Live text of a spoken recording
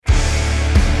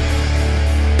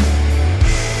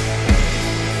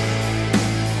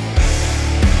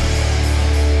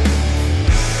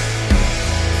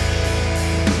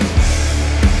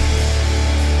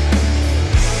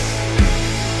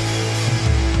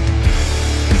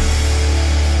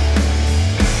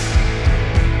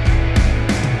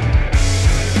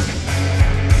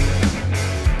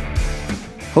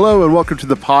Hello and welcome to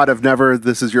the Pod of Never.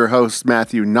 This is your host,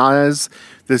 Matthew Nanez.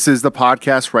 This is the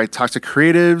podcast where I talk to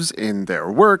creatives in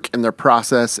their work and their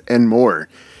process and more.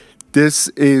 This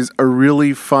is a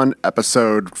really fun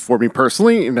episode for me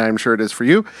personally, and I'm sure it is for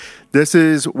you. This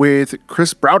is with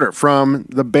Chris Browder from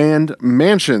the band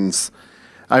Mansions.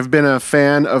 I've been a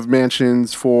fan of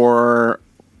Mansions for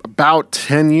about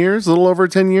 10 years, a little over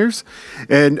 10 years.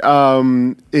 And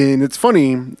it's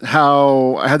funny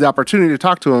how I had the opportunity to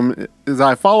talk to him is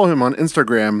I follow him on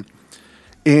Instagram,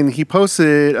 and he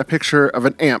posted a picture of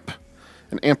an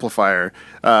amplifier,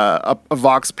 a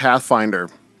Vox Pathfinder.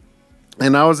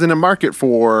 And I was in a market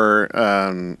for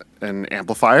an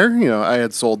amplifier. You know, I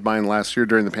had sold mine last year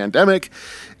during the pandemic,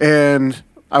 and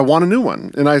I want a new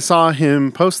one. And I saw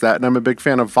him post that, and I'm a big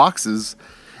fan of Vox's.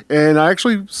 And I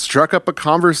actually struck up a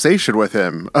conversation with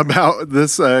him about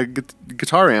this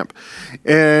guitar amp.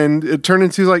 And it turned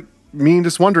into like me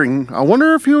just wondering, I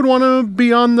wonder if he would want to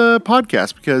be on the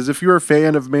podcast. Because if you're a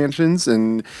fan of Mansions,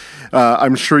 and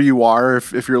I'm sure you are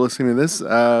if you're listening to this,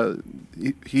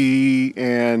 he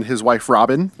and his wife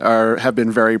Robin have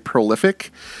been very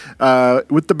prolific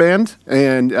with the band.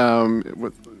 And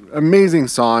with amazing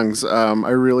songs. I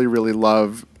really, really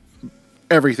love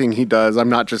everything he does. I'm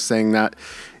not just saying that.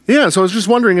 Yeah, so I was just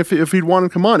wondering if he'd want to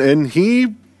come on, and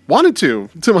he wanted to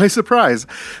my surprise.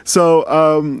 So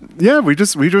yeah, we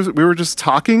were just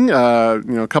talking,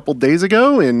 a couple days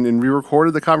ago, and we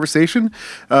recorded the conversation.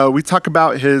 We talk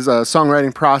about his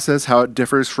songwriting process, how it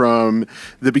differs from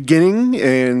the beginning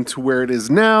and to where it is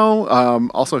now.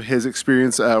 Also, his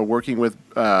experience working with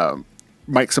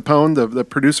Mike Sapone, the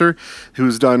producer,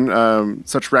 who's done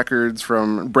such records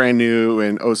from Brand New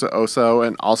and Oso Oso,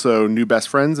 and also New Best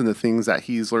Friends, and the things that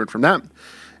he's learned from that.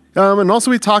 And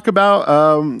also we talk about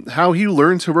how he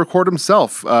learned to record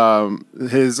himself.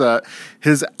 His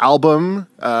album,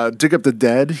 Dig Up the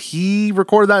Dead, he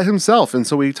recorded that himself. And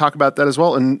so we talk about that as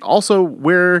well. And also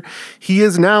where he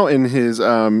is now in his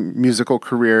musical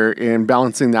career and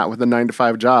balancing that with a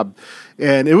 9-to-5 job.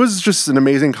 And it was just an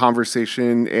amazing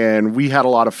conversation, and we had a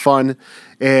lot of fun.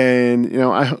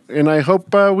 And I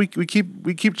hope we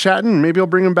keep chatting. Maybe I'll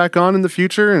bring him back on in the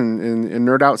future and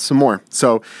nerd out some more.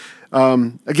 So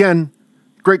again,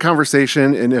 great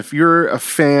conversation. And if you're a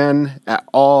fan at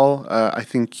all, I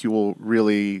think you will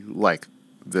really like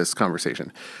this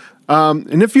conversation.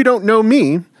 And if you don't know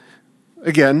me,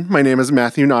 again, my name is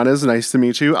Matthew Nanez. Nice to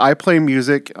meet you. I play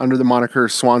music under the moniker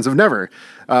Swans of Never.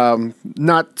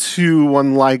 Not too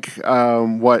unlike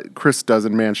what Chris does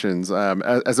in Mansions.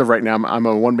 As of right now, I'm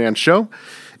a one-man show.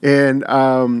 And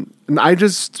I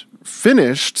just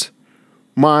finished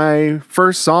my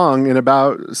first song in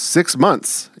about 6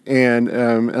 months. And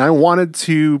I wanted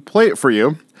to play it for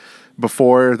you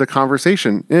before the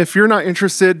conversation. If you're not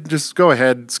interested, just go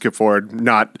ahead, skip forward.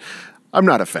 I'm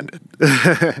not offended.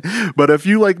 But if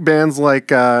you like bands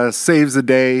like Saves the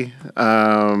Day,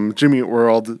 Jimmy Eat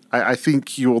World, I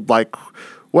think you would like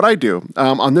what I do.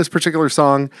 On this particular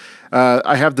song,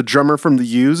 I have the drummer from The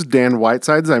Used, Dan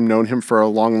Whitesides. I've known him for a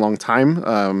long, long time,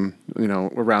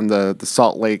 around the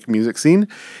Salt Lake music scene.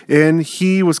 And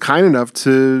he was kind enough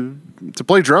to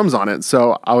play drums on it.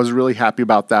 So I was really happy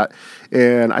about that.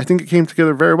 And I think it came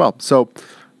together very well. So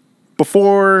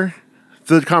before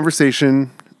the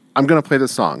conversation, I'm going to play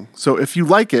this song. So if you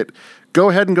like it, go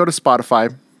ahead and go to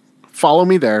Spotify, follow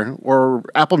me there, or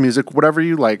Apple Music, whatever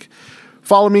you like.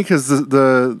 Follow me because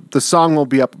the song will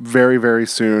be up very, very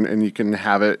soon, and you can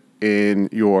have it in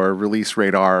your release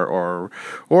radar or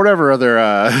whatever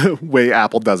other way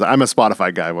Apple does it. I'm a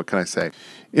Spotify guy. What can I say?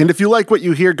 And if you like what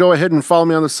you hear, go ahead and follow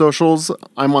me on the socials.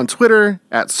 I'm on Twitter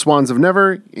at Swans of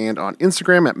Never, and on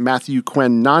Instagram at Matthew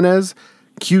Quen Nanez.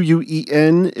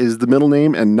 Quen is the middle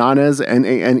name, and Nanez,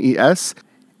 Nanes.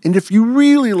 And if you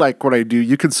really like what I do,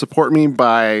 you can support me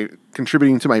by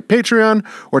contributing to my Patreon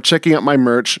or checking out my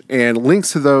merch, and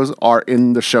links to those are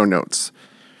in the show notes.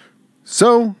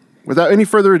 So, without any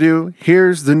further ado,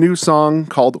 here's the new song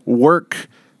called Work,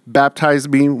 Baptize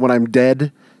Me When I'm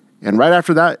Dead. And right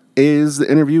after that is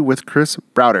the interview with Chris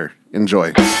Browder.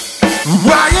 Enjoy.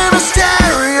 I am a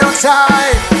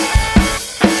stereotype.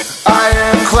 I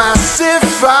am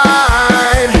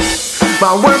classified.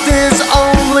 My worth is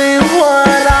only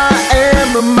what I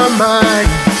am in my mind.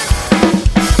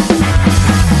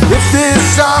 If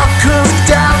this all comes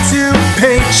down to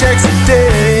paychecks a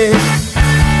day,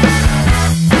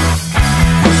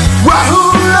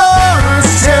 Wahoo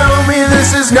Lawrence, tell me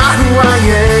this is not who I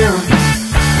am.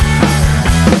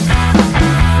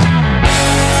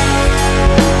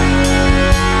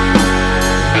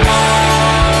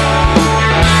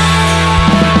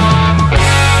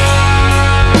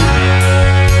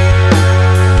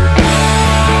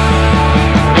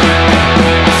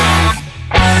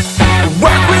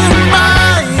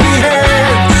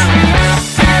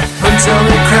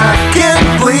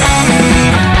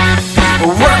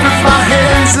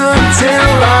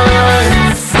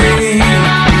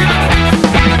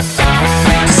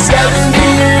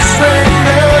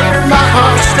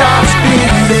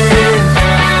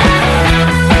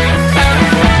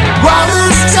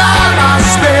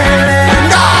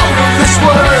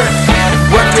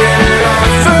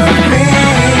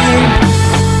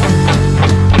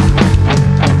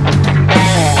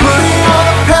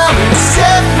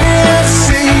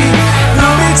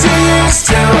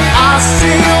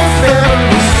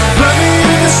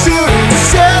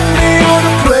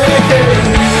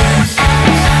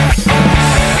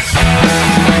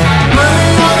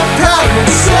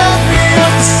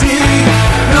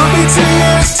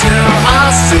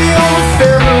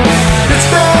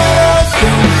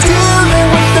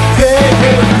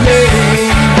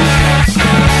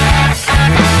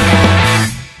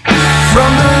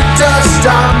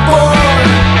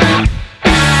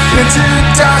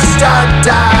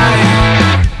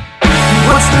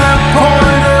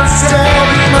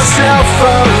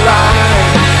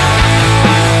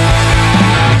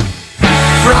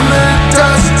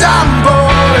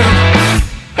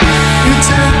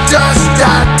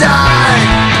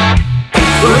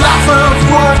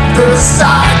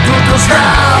 cycle goes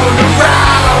round and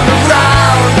round and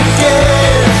round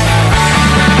again.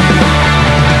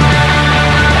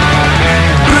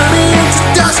 Burn me into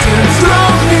dust and throw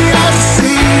me out to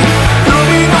sea. Throw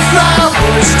me no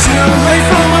flowers, too late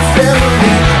for my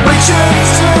family. My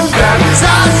church turn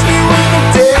baptize me when I'm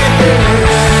dead.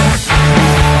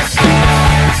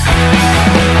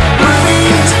 Burn me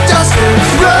into dust and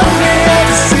throw me out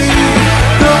to sea.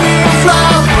 Throw me no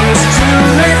flowers, too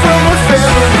late for my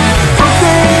family. From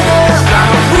then on I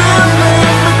will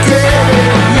live again,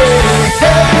 yeah.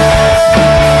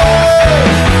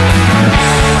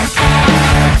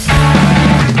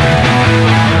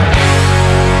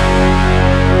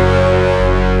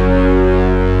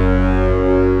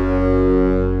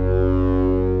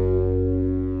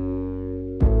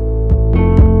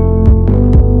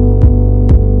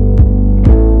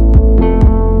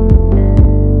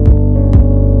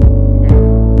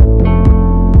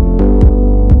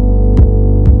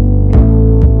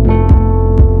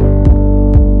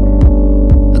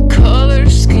 A color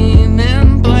scheme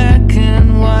in black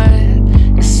and white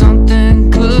is something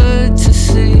good to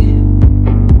see.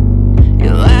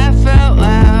 You laugh out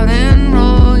loud and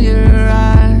roll your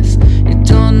eyes. You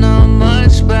don't know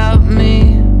much about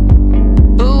me,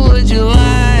 but would you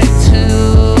like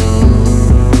to?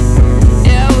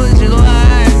 Yeah, would you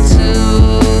like to?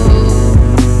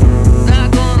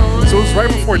 Not gonna So it was right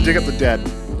let before it Dig Up the Dead,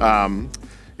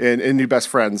 in New Best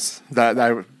Friends that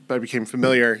I became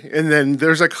familiar. And then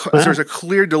there's a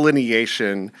clear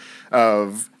delineation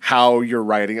of how you're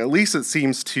writing. At least it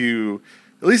seems to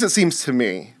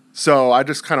me. So I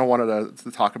just kind of wanted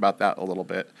to talk about that a little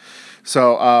bit.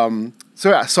 So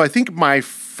I think my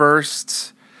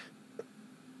first.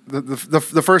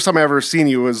 The first time I ever seen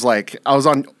you was like I was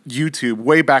on YouTube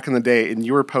way back in the day, and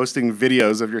you were posting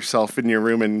videos of yourself in your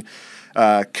room in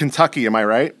Kentucky. Am I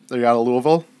right? Are you out of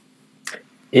Louisville?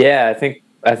 Yeah, I think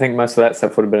most of that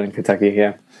stuff would have been in Kentucky.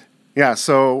 Yeah. Yeah.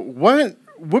 So what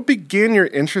began your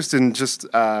interest in just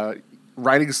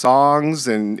writing songs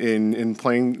and in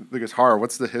playing the guitar?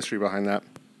 What's the history behind that?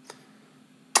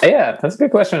 Yeah, that's a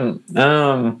good question.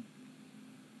 I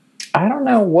don't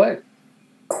know what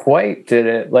quite did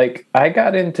it. Like, I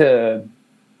got into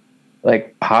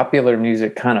like popular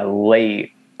music kind of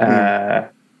late.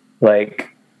 Like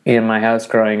in my house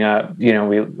growing up, you know,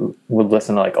 we would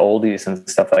listen to like oldies and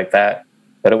stuff like that.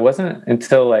 But it wasn't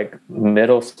until like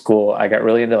middle school I got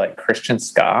really into like Christian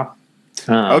ska.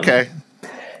 Okay.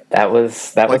 That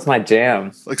was my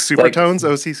jam. Like Supertones,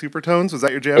 OC Supertones, was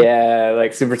that your jam? Yeah,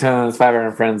 like Supertones, Five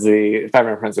Iron Frenzy. Five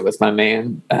Iron Frenzy was my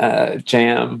main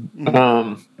jam.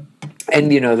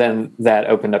 And you know, then that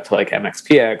opened up to like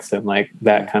MXPX and like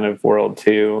that kind of world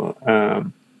too.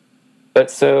 But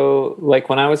so like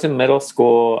when I was in middle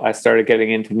school, I started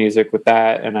getting into music with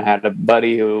that, and I had a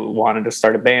buddy who wanted to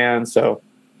start a band, so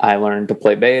I learned to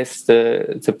play bass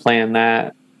to play in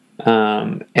that.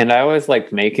 And I always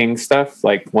liked making stuff.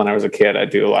 Like when I was a kid,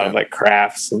 I'd do a lot of like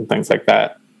crafts and things like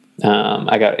that.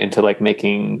 I got into like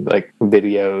making like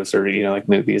videos or, you know, like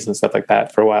movies and stuff like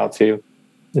that for a while too.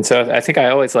 And so I think I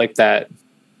always liked that,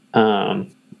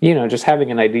 you know, just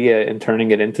having an idea and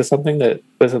turning it into something that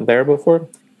wasn't there before.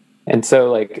 And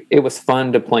so like, it was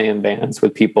fun to play in bands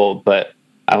with people, but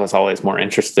I was always more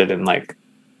interested in like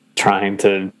trying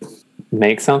to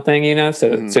make something, you know?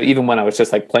 So even when I was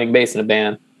just like playing bass in a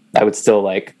band, I would still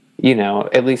like, you know,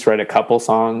 at least write a couple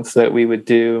songs that we would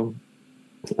do.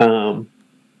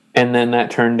 And then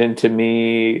that turned into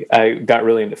me, I got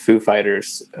really into Foo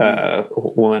Fighters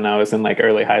when I was in like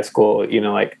early high school, you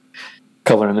know, like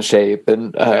Color and the Shape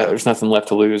and There's Nothing Left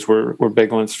to Lose were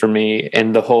big ones for me.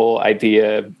 And the whole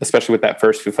idea, especially with that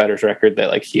first Foo Fighters record, that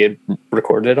like he had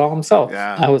recorded it all himself.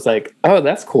 Yeah. I was like, oh,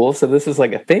 that's cool. So this is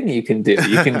like a thing you can do.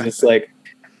 You can just like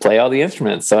play all the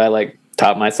instruments. So I like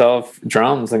taught myself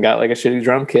drums and got like a shitty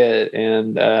drum kit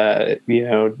and, you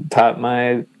know, taught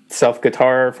myself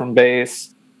guitar from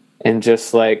bass and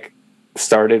just like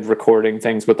started recording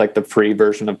things with like the free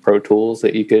version of Pro Tools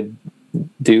that you could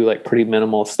do like pretty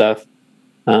minimal stuff.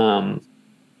 And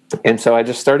so I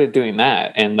just started doing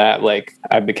that, and that like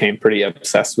I became pretty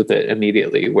obsessed with it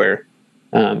immediately where,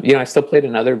 you know, I still played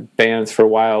in other bands for a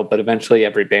while, but eventually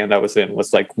every band I was in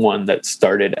was like one that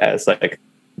started as like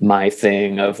my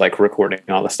thing of like recording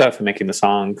all the stuff and making the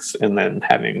songs and then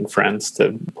having friends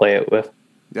to play it with.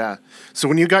 Yeah. So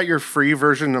when you got your free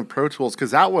version of Pro Tools,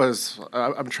 because that was,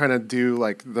 I'm trying to do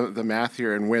like the math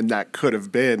here and when that could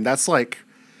have been. That's like,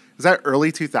 is that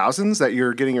early 2000s that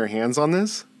you're getting your hands on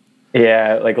this?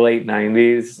 Yeah, like late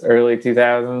 90s, early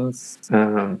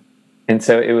 2000s. And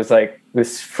so it was like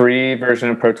this free version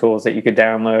of Pro Tools that you could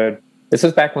download. This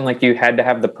was back when like you had to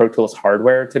have the Pro Tools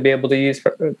hardware to be able to use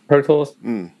Pro Tools,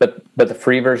 but the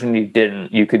free version you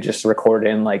didn't. You could just record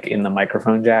in like in the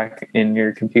microphone jack in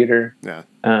your computer,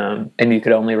 and you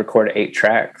could only record 8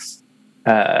 tracks.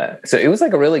 So it was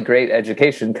like a really great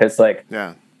education because like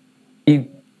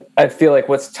I feel like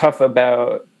what's tough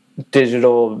about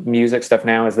digital music stuff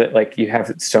now is that like you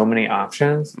have so many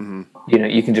options. You know,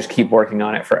 you can just keep working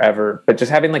on it forever, but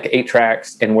just having like 8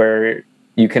 tracks and where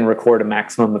you can record a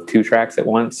maximum of 2 tracks at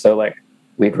once. So like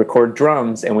we'd record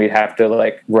drums and we'd have to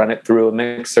like run it through a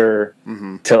mixer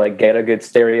to like get a good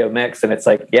stereo mix. And it's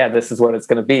like, yeah, this is what it's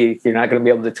going to be. You're not going to be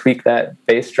able to tweak that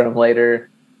bass drum later.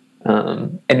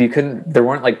 And there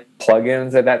weren't like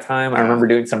plugins at that time. I remember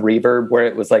doing some reverb where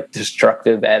it was like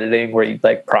destructive editing where you'd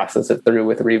like process it through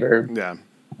with reverb. Yeah.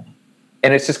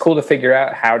 And it's just cool to figure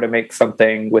out how to make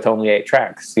something with only 8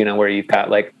 tracks, you know, where you've got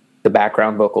like the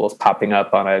background vocals popping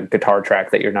up on a guitar track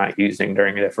that you're not using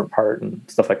during a different part and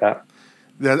stuff like that.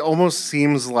 That almost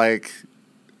seems like,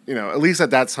 you know, at least at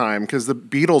that time, because the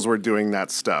Beatles were doing that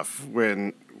stuff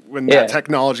when that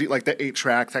technology, like the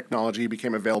 8-track technology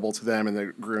became available to them and they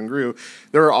grew and grew,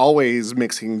 they were always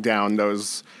mixing down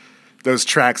those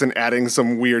tracks and adding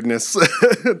some weirdness,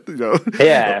 you know?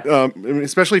 Yeah.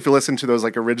 Especially if you listen to those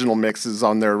like original mixes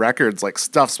on their records, like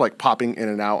stuff's like popping in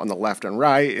and out on the left and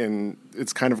right. And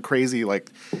it's kind of crazy, like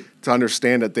to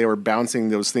understand that they were bouncing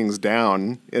those things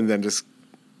down and then just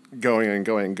going and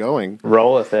going and going.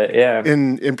 Roll with it, yeah.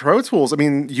 In Pro Tools, I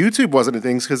mean, YouTube wasn't a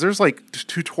thing because there's like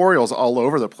tutorials all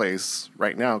over the place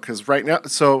right now. Because right now,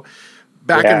 so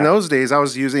back in those days, I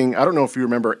was using, I don't know if you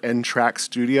remember N-Track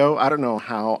Studio. I don't know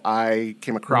how I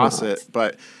came across it,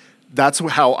 but that's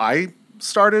how I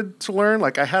started to learn.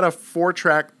 Like I had a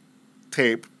 4-track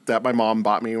tape that my mom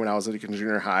bought me when I was in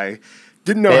junior high.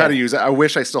 Didn't know how to use it. I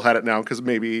wish I still had it now because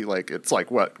maybe like it's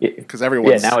like what? Because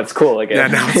everyone's now it's cool again. Yeah,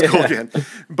 now it's cool again.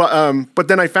 But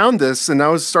then I found this and I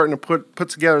was starting to put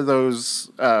together those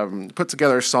put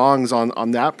together songs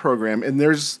on that program, and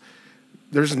there's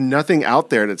nothing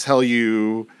out there to tell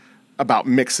you about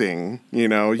mixing. You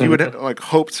know, you would like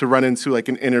hope to run into like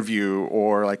an interview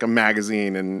or like a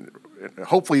magazine, and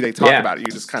hopefully they talk about it.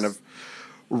 You just kind of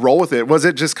roll with it. Was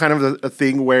it just kind of a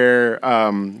thing where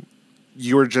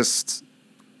you were just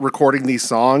recording these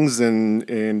songs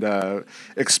and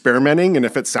experimenting, and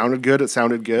if it sounded good, it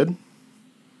sounded good?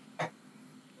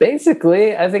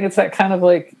 Basically, I think it's that kind of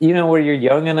like, you know, where you're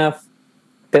young enough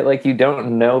that like you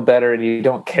don't know better and you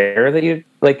don't care that you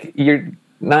like, you're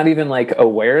not even like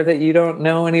aware that you don't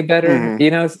know any better, you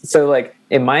know? So like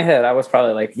in my head, I was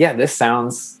probably like, yeah, this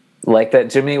sounds like that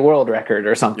Jimmy World record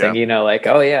or something, you know, like,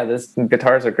 oh yeah, this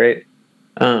guitars are great.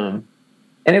 And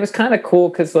it was kind of cool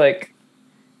because like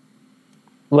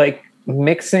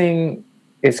mixing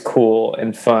is cool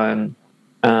and fun.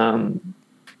 And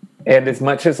as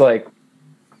much as like,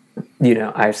 you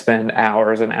know, I spend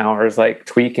hours and hours like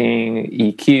tweaking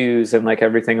EQs and like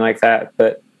everything like that.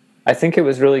 But I think it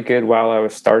was really good while I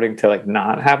was starting to like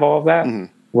not have all of that,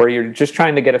 where you're just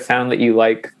trying to get a sound that you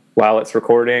like while it's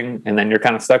recording, and then you're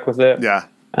kind of stuck with it. Yeah.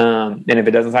 And if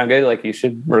it doesn't sound good, like you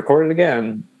should record it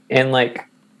again. And like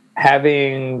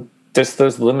having just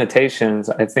those limitations,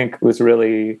 I think was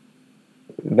really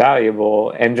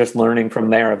valuable, and just learning from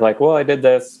there of like, well, I did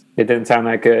this, it didn't sound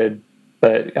that good,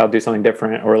 but I'll do something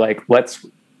different. Or like, let's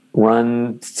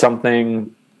run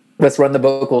the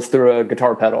vocals through a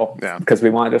guitar pedal because we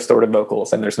want distorted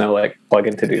vocals and there's no like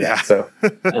plugin to do that. So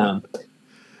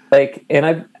like,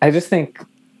 and I just think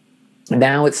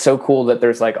now it's so cool that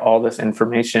there's like all this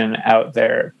information out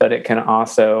there, but it can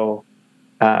also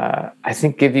I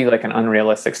think give you like an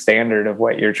unrealistic standard of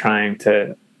what you're trying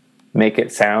to make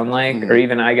it sound like. Or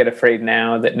even I get afraid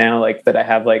now like that I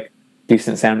have like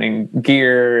decent sounding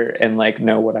gear and like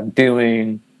know what I'm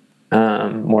doing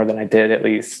more than I did, at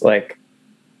least. Like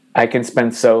I can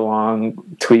spend so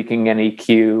long tweaking an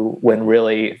EQ when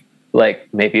really like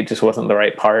maybe it just wasn't the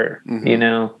right part, you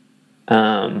know?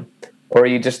 Or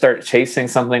you just start chasing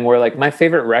something where like my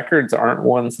favorite records aren't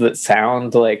ones that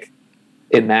sound like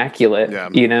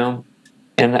immaculate, you know?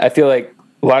 And I feel like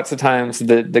lots of times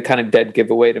the kind of dead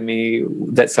giveaway to me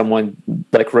that someone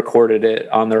like recorded it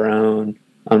on their own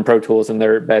on Pro Tools in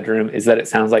their bedroom is that it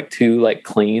sounds like too like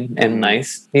clean and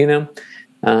nice, you know?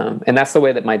 And that's the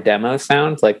way that my demos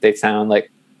sound. Like they sound like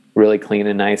really clean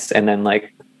and nice. And then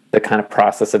like the kind of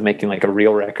process of making like a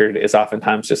real record is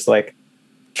oftentimes just like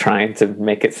trying to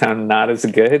make it sound not as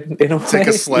good in a way. Take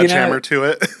a sledgehammer to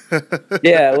it.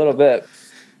 Yeah, a little bit.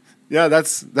 Yeah,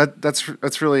 that's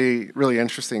really, really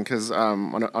interesting because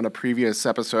on a previous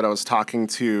episode I was talking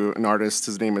to an artist.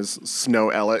 His name is Snow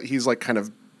Ellett. He's like kind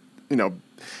of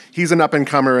he's an up and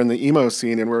comer in the emo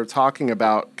scene, and we're talking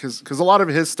about because a lot of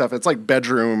his stuff, it's like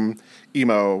bedroom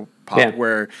emo pop,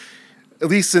 where at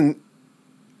least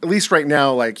right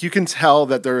now, like you can tell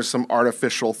that there's some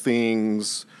artificial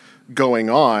things going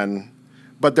on,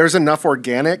 but there's enough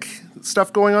organic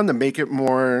stuff going on to make it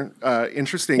more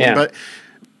interesting. Yeah.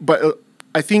 But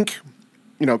I think,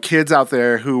 kids out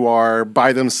there who are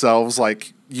by themselves,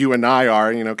 like you and I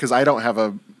are, because I don't have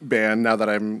a band now that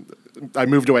I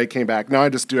moved away, came back. Now I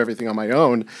just do everything on my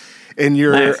own. And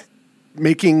you're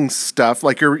making stuff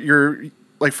like you're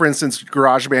like, for instance,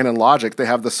 GarageBand and Logic, they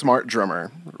have the Smart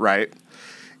Drummer, right?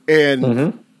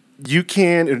 And you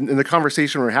can, in the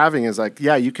conversation we're having is like,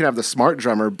 yeah, you can have the Smart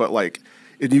Drummer, but like,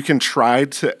 and you can try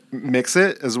to mix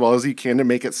it as well as you can to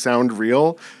make it sound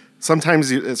real.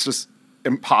 Sometimes it's just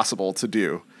impossible to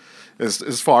do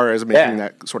as far as making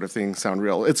that sort of thing sound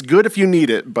real. It's good if you need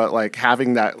it, but like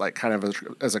having that like kind of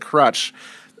as a crutch,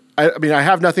 I mean, I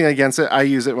have nothing against it. I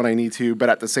use it when I need to, but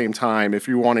at the same time, if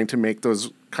you're wanting to make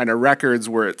those kind of records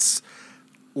where it's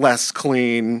less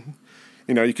clean,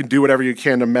 you can do whatever you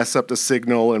can to mess up the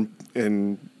signal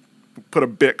and put a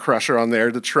bit crusher on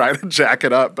there to try to jack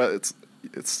it up, but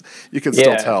it's you can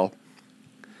still tell.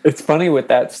 It's funny with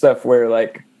that stuff where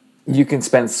like you can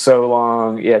spend so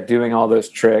long doing all those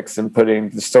tricks and putting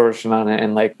distortion on it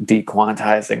and like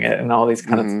dequantizing it and all these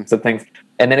kinds of things.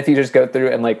 And then if you just go through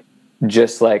and like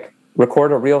just like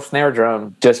record a real snare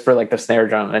drum just for like the snare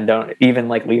drum and don't even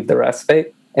like leave the rest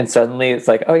fake, and suddenly it's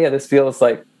like, oh yeah, this feels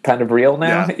like kind of real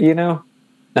now,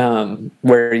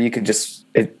 where you could just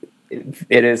it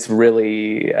is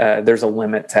really there's a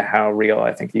limit to how real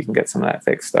I think you can get some of that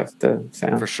fake stuff to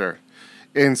sound. For sure.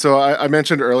 And so I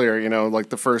mentioned earlier, like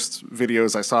the first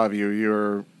videos I saw of you,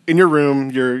 you're in your room,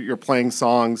 you're playing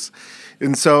songs.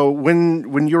 And so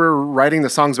when you were writing the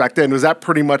songs back then, was that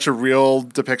pretty much a real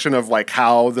depiction of like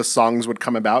how the songs would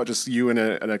come about, just you and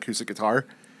an acoustic guitar?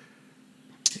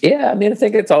 Yeah, I mean, I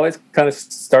think it's always kind of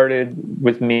started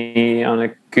with me on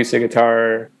acoustic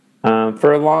guitar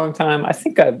for a long time. I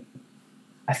think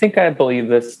I believe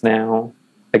this now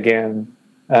again,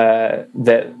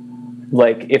 that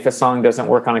like if a song doesn't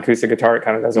work on acoustic guitar, it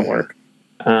kind of doesn't work.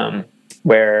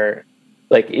 Where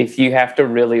like if you have to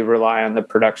really rely on the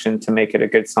production to make it a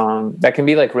good song, that can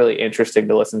be like really interesting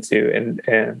to listen to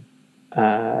and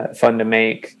fun to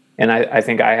make. And I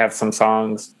think I have some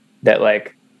songs that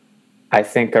like I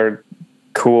think are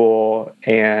cool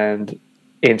and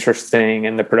interesting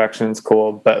and the production's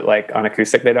cool, but like on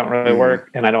acoustic they don't really work,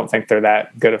 and I don't think they're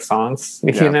that good of songs,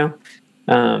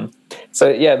 so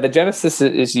yeah, the genesis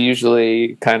is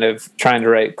usually kind of trying to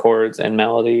write chords and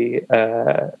melody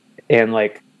and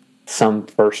like some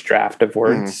first draft of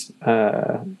words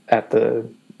at the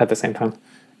same time.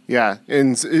 Yeah.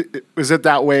 And is it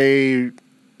that way?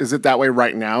 Is it that way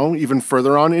right now, even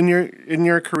further on in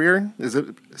your career? Is it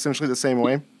essentially the same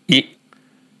way?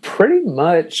 Pretty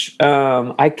much.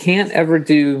 I can't ever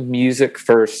do music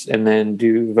first and then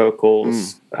do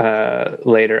vocals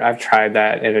later. I've tried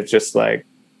that, and it's just like,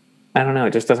 I don't know,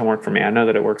 it just doesn't work for me. I know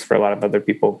that it works for a lot of other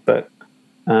people, but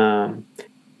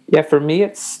for me,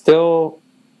 it's still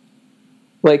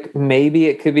like maybe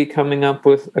it could be coming up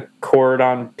with a chord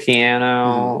on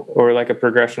piano or like a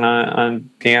progression on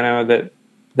piano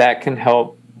that can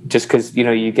help, just because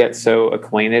you get so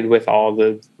acquainted with all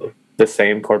the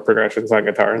same chord progressions on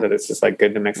guitar that it's just like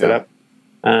good to mix it up.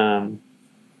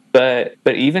 But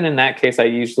even in that case, I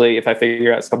usually, if I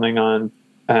figure out something on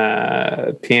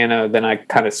piano, then I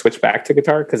kind of switch back to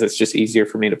guitar because it's just easier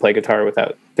for me to play guitar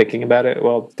without thinking about it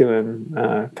while doing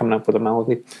coming up with a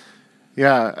melody.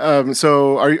 Yeah.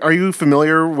 So are you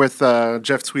familiar with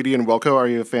Jeff Tweedy and Wilco? Are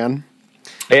you a fan?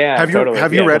 Yeah.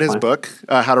 Have you read his book,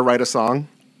 How to Write a Song?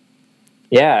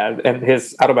 Yeah, and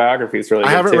his autobiography is really good.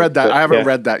 I haven't read that. I haven't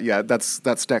read that yet.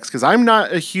 That's next, because I'm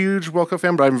not a huge Wilco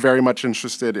fan, but I'm very much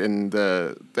interested in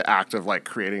the act of like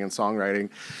creating and songwriting.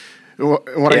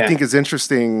 What I think is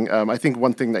interesting, I think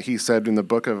one thing that he said in the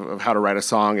book of How to Write a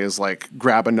Song is like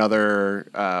grab another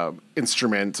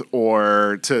instrument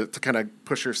or to kind of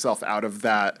push yourself out of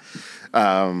that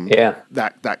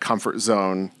that comfort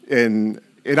zone. And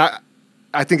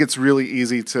I think it's really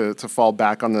easy to fall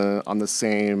back on the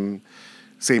same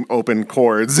open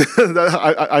chords.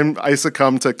 I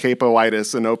succumb to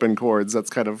capoitis and open chords.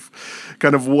 That's kind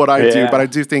of what I do. But I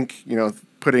do think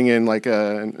putting in like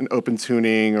an open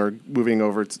tuning or moving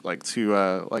over to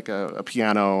a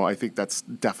piano, I think that's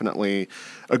definitely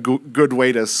a good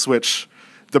way to switch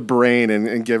the brain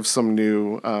and give some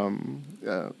new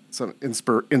some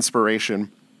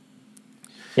inspiration.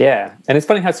 Yeah, and it's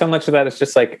funny how so much of that is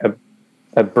just like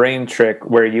a brain trick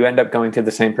where you end up going to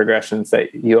the same progressions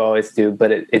that you always do,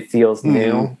 but it feels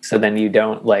new. So then you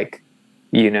don't like,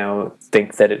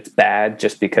 think that it's bad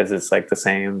just because it's like the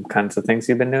same kinds of things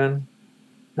you've been doing.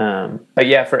 But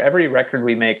yeah, for every record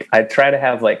we make, I try to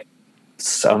have like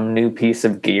some new piece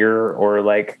of gear or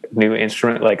like new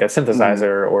instrument, like a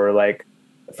synthesizer, or like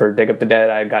for Dig Up the Dead,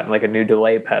 I'd gotten like a new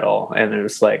delay pedal, and it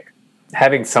was like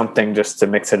having something just to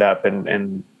mix it up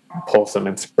and pull some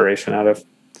inspiration out of.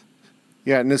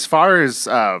 Yeah, and as far as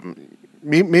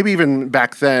maybe even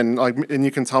back then, like, and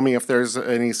you can tell me if there's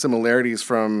any similarities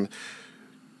from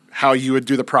how you would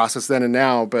do the process then and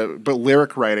now, but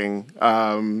lyric writing,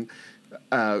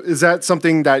 is that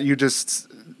something that you just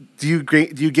do you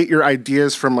get your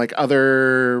ideas from like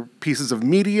other pieces of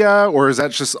media, or is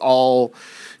that just all?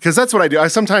 Because that's what I do. I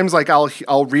sometimes like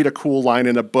I'll read a cool line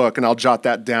in a book and I'll jot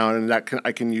that down, and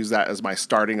I can use that as my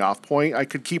starting off point. I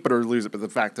could keep it or lose it, but the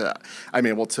fact that I'm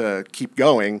able to keep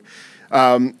going,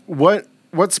 what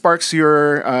sparks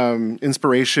your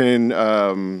inspiration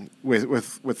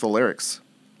with the lyrics?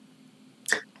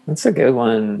 That's a good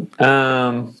one.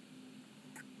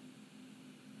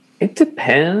 It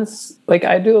depends. Like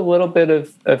I do a little bit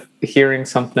of hearing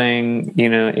something,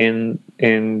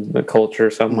 in the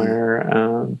culture somewhere,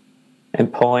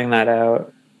 and pulling that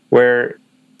out, where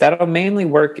that'll mainly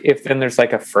work if then there's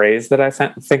like a phrase that I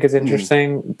think is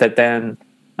interesting that then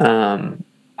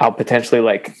I'll potentially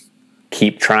like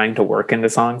keep trying to work into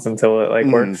songs until it like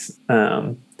works.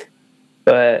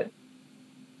 But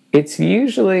it's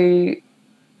usually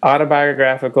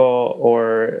autobiographical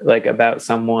or like about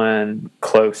someone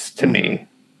close to me,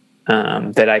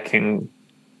 that I can,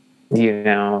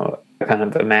 kind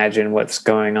of imagine what's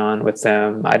going on with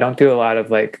them. I don't do a lot of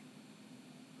like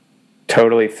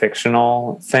totally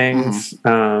fictional things.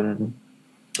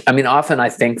 I mean, often I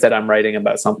think that I'm writing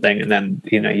about something, and then,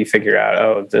 you figure out,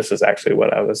 oh, this is actually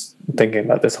what I was thinking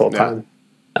about this whole time.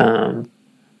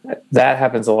 That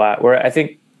happens a lot, where I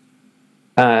think,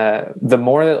 the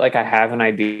more that like I have an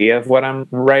idea of what I'm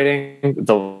writing,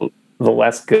 the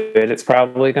less good it's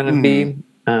probably going to be.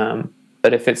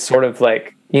 But if it's sort of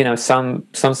like, some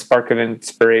spark of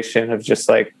inspiration of just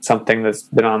like something that's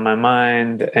been on my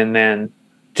mind, and then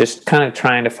just kind of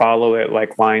trying to follow it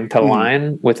like line to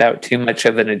line without too much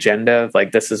of an agenda of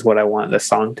like, this is what I want the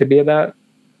song to be about.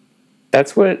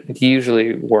 That's what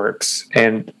usually works.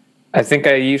 And I think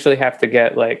I usually have to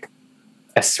get like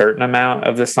a certain amount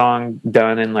of the song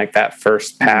done in like that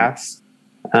first pass.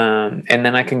 And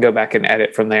then I can go back and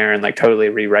edit from there and like totally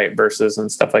rewrite verses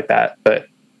and stuff like that. But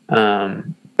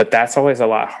that's always a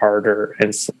lot harder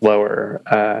and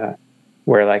slower,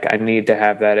 where like I need to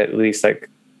have that at least like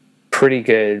pretty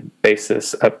good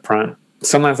basis up front.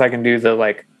 Sometimes I can do the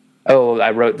like, oh,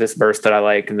 I wrote this verse that I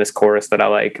like and this chorus that I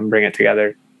like and bring it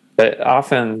together. But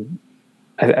often,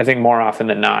 I think more often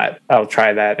than not, I'll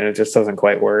try that and it just doesn't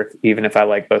quite work, even if I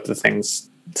like both the things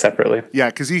separately. Yeah,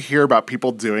 because you hear about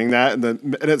people doing that,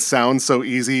 and it sounds so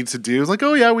easy to do. It's like,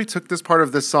 oh yeah, we took this part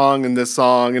of this song, and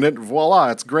it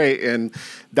voila, it's great. And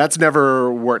that's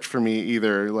never worked for me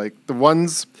either. Like the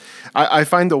ones, I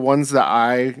find the ones that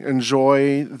I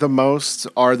enjoy the most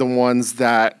are the ones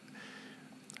that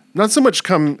not so much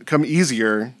come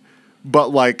easier, but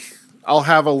like I'll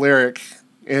have a lyric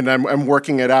and I'm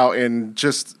working it out,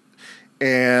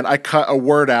 and I cut a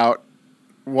word out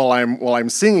while I'm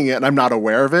singing it, and I'm not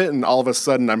aware of it, and all of a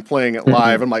sudden I'm playing it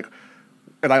live. I'm like,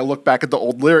 and I look back at the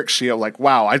old lyric sheet, I'm like,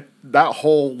 wow, that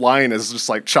whole line is just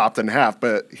like chopped in half,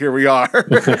 but here we are.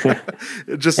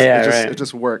 It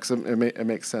just works. It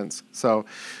makes sense. So,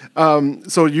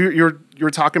 so you're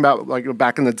talking about like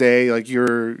back in the day, like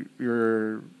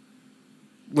you're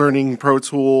learning Pro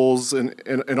Tools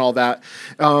and all that.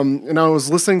 And I was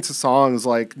listening to songs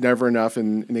like Never Enough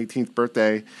and 18th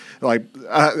Birthday. Like,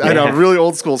 I know, really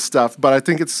old school stuff, but I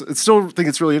think it's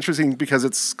really interesting because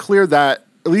it's clear that,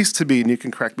 at least to me, and you can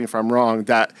correct me if I'm wrong,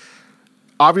 that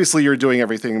obviously you're doing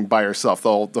everything by yourself,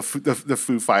 the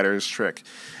Foo Fighters trick,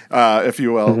 if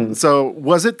you will. So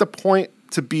was it the point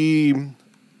to be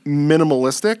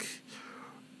minimalistic?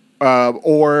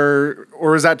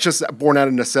 Or is that just born out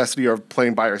of necessity of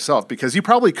playing by yourself? Because you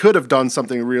probably could have done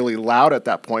something really loud at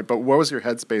that point, but what was your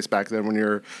headspace back then when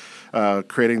you're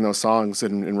creating those songs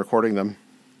and recording them?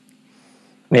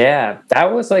 Yeah,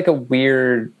 that was like a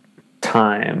weird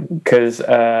time because,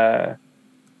 I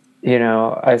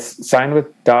signed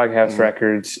with Doghouse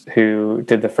Records, who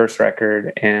did the first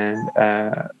record, and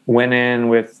went in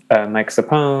with Mike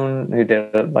Sapone, who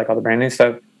did like all the brand new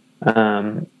stuff.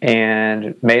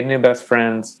 And made new best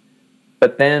friends,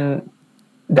 but then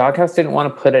Doghouse didn't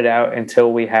want to put it out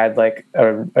until we had like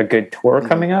a good tour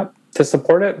coming up. to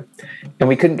support it, and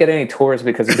we couldn't get any tours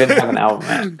because we didn't have an album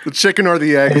yet. The chicken or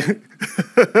the egg?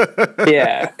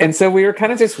 Yeah, and so we were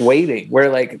kind of just waiting where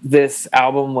like this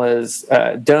album was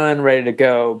done, ready to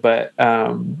go, but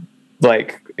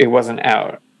like it wasn't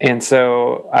out. And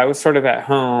so I was sort of at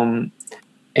home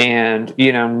and,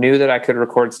 you know, knew that I could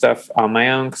record stuff on my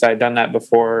own because I had done that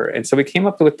before. And so we came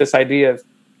up with this idea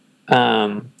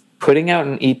of putting out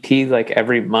an EP like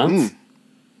every month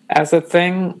as a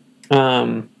thing.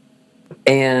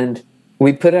 And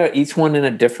we put out each one in a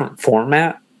different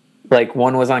format. Like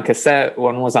one was on cassette,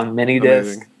 one was on mini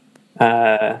disc.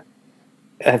 I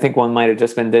think one might have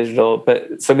just been digital,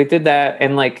 but so we did that.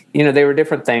 And like, you know, they were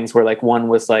different things where like one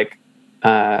was like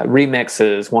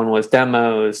remixes, one was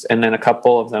demos, and then a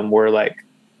couple of them were like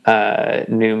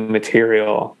new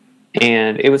material.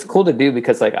 And it was cool to do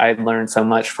because like I learned so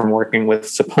much from working with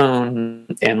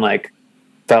Sapone and like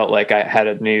felt like I had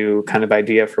a new kind of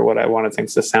idea for what I wanted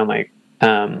things to sound like.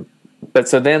 But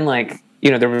so then like, you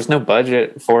know, there was no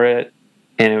budget for it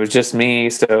and it was just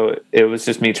me. So it was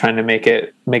just me trying to make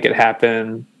it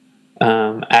happen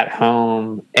at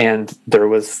home. And there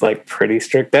was like pretty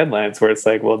strict deadlines where it's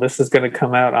like, well, this is going to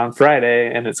come out on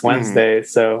Friday and it's Wednesday.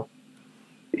 So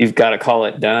you've got to call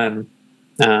it done.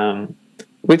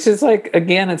 Which is like,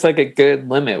 again, it's like a good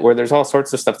limit where there's all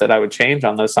sorts of stuff that I would change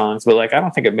on those songs, but like, I don't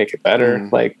think it'd make it better.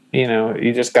 Like, you know,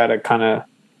 you just got to kind of,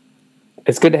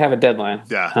 it's good to have a deadline.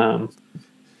 Yeah.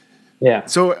 Yeah.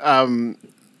 So,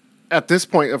 at this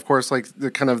point, of course, like the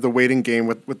kind of the waiting game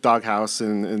with Doghouse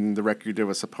and the record you did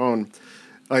with Sapone,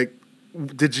 like,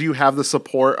 did you have the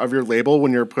support of your label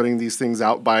when you're putting these things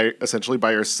out essentially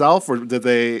by yourself, or did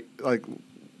they like,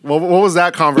 what was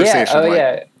that conversation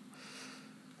like?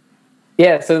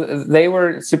 Yeah, so they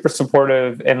were super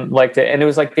supportive and liked it. And it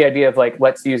was like the idea of like,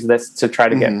 let's use this to try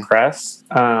to get press.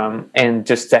 And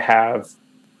just to have,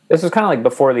 this was kind of like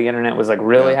before the internet was like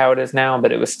really how it is now,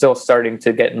 but it was still starting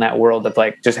to get in that world of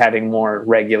like just having more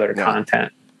regular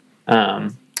content. Oh,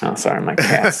 sorry, my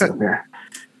cat's over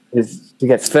here. She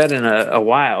gets fed in a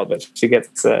while, but she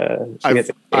gets,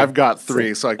 I've got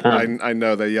 3, so I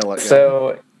know they yell at you.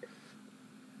 So,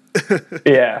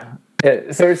 yeah.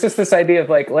 So it's just this idea of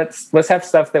like, let's have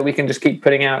stuff that we can just keep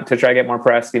putting out to try to get more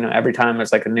press. You know, every time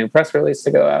there's like a new press release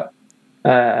to go out,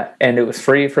 and it was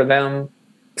free for them.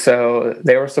 So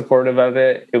they were supportive of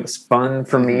it. It was fun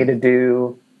for me to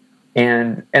do,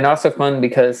 and also fun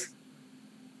because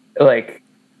like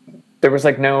there was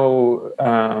like no,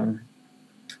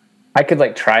 I could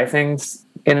like try things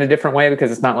in a different way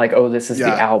because it's not like, oh, this is the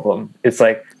album. It's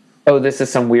like, oh, this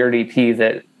is some weird EP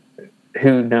that,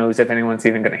 who knows if anyone's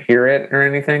even going to hear it or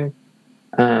anything.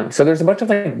 So there's a bunch of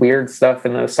like weird stuff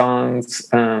in those songs.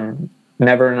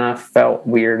 Never Enough felt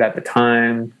weird at the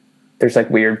time. There's like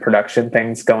weird production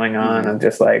things going on. I'm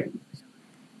just like,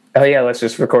 oh yeah, let's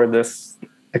just record this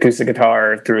acoustic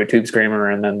guitar through a tube screamer.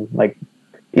 And then like,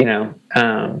 you know,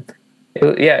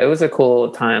 it was a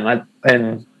cool time.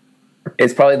 And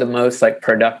it's probably the most like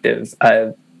productive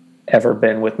I've ever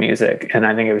been with music, and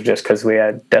I think it was just because we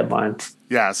had deadlines.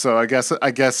 Yeah, so I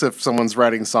guess if someone's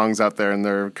writing songs out there and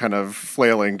they're kind of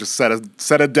flailing, just set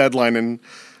a deadline and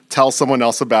tell someone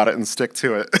else about it and stick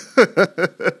to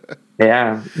it.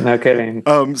 Yeah, no kidding.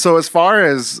 So as far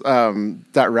as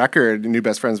that record, New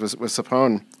Best Friends with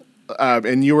Sapone,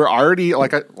 and you were already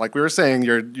like we were saying,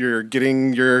 you're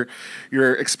getting your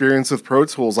experience with Pro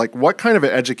Tools. Like, what kind of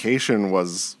an education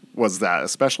was that,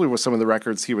 especially with some of the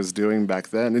records he was doing back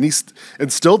then, and he's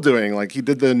still doing? Like, he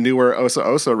did the newer Osa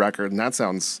Osa record, and that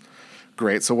sounds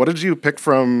great. So what did you pick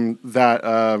from that,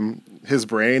 his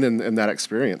brain and that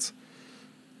experience?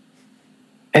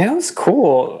 It was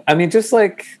cool. I mean, just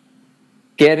like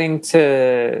getting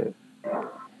to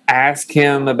ask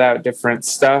him about different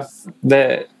stuff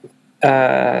that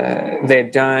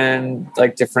they'd done,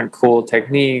 like different cool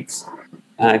techniques,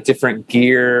 different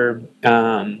gear.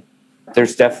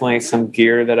 There's definitely some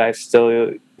gear that I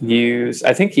still use.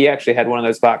 I think he actually had one of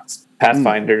those Vox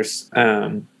Pathfinders.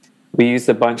 We used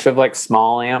a bunch of like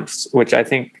small amps, which I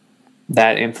think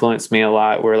that influenced me a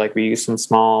lot, where like we used some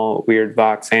small weird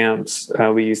Vox amps.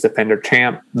 We used the Fender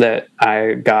Champ that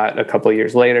I got a couple of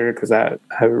years later because I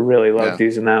really loved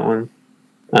using that one.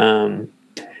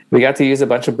 We got to use a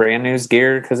bunch of brand new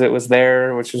gear because it was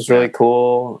there, which was really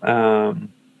cool.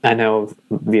 I know,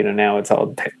 you know, now it's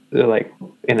all like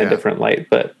in a different light,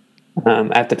 but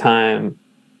at the time,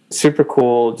 super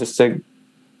cool just to,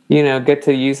 you know, get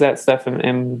to use that stuff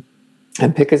and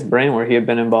pick his brain, where he had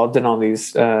been involved in all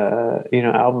these, you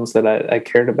know, albums that I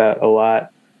cared about a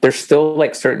lot. There's still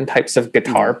like certain types of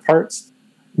guitar parts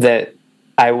that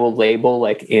I will label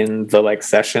like in the like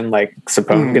session, like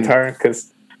Sapone guitar,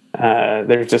 because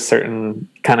There's just certain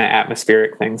kind of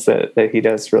atmospheric things that he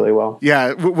does really well.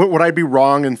 Yeah, would I be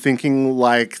wrong in thinking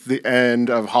like the end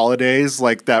of Holidays,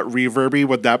 like that reverby?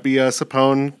 Would that be a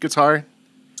Sapone guitar?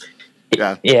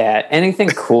 Yeah, Yeah, anything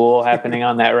cool happening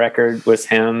on that record was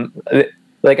him.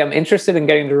 Like, I'm interested in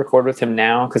getting to record with him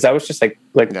now because I was just like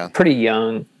pretty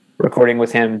young recording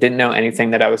with him, didn't know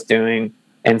anything that I was doing,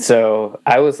 and so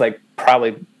I was like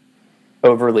probably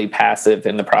overly passive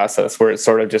in the process, where it's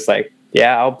sort of just like,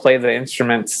 yeah, I'll play the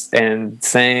instruments and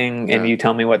sing, and you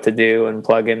tell me what to do and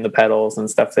plug in the pedals and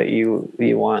stuff that you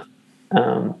want.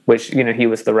 Which, he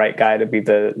was the right guy to be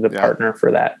the partner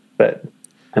for that, but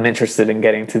I'm interested in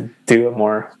getting to do a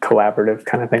more collaborative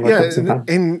kind of thing with him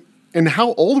sometime. And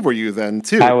how old were you then,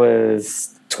 too? I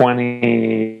was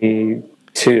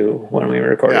 22 when we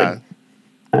recorded.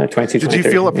 Yeah. 22, Did you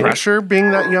feel a pressure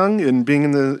being that young and being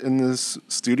in this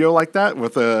studio like that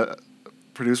with a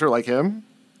producer like him?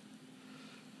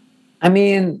 I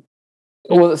mean,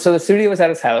 well, so the studio was at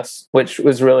his house, which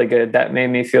was really good. That made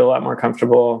me feel a lot more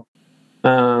comfortable.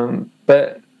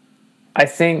 But I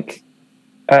think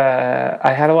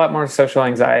I had a lot more social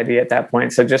anxiety at that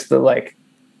point. So just the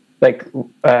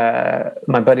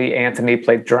my buddy Anthony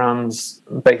played drums,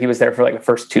 but he was there for like the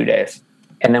first 2 days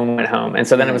and then went home. And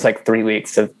so then it was like 3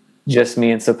 weeks of just me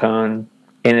and Sapone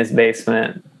in his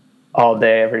basement all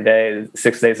day, every day,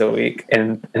 6 days a week.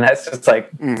 And that's just like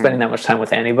spending that much time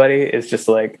with anybody is just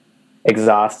like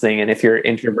exhausting. And if you're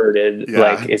introverted,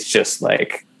 like, it's just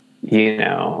like, it's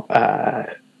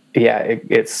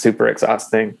super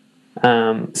exhausting.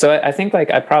 So I think like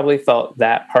I probably felt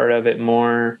that part of it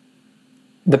more.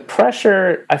 The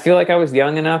pressure, I feel like I was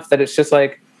young enough that it's just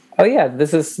like, oh yeah,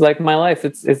 this is like my life.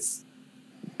 It's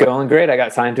going great. I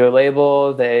got signed to a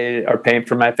label. They are paying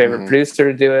for my favorite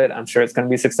producer to do it. I'm sure it's going to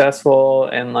be successful.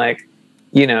 And like,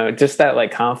 just that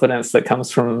like confidence that comes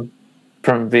from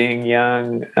being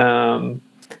young.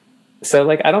 So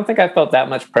like, I don't think I felt that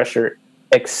much pressure,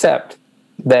 except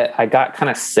that I got kind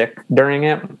of sick during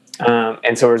it.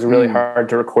 And so it was really hard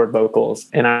to record vocals.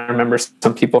 And I remember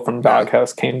some people from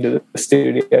Doghouse came to the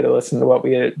studio to listen to what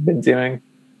we had been doing.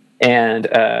 And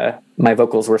my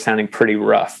vocals were sounding pretty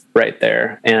rough right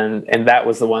there. And that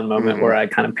was the one moment where I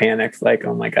kind of panicked, like,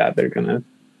 oh my God, they're going to,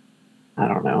 I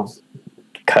don't know,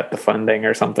 cut the funding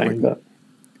or something. But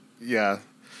yeah,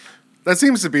 that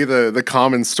seems to be the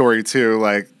common story too.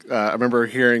 Like, I remember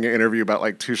hearing an interview about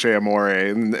like Touche Amore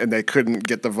and they couldn't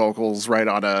get the vocals right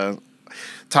on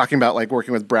talking about like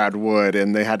working with Brad Wood,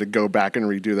 and they had to go back and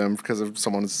redo them because of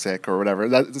someone's sick or whatever.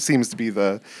 That seems to be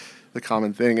the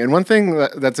common thing. And one thing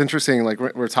that's interesting, like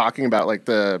we're talking about, like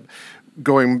the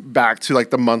going back to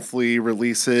like the monthly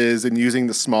releases and using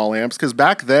the small amps, because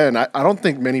back then I don't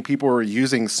think many people were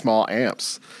using small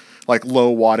amps, like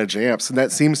low wattage amps, and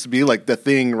that seems to be like the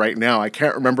thing right now. I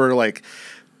can't remember like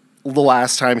the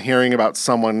last time hearing about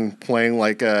someone playing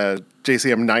like a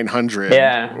JCM 900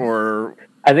 or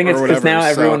I think it's because now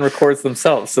everyone records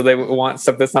themselves, so they want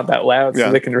stuff that's not that loud,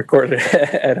 so they can record it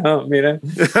at home.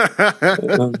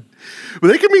 Well,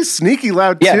 they can be sneaky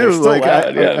loud too. They're still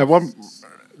loud,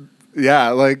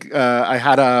 I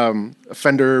had a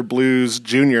Fender Blues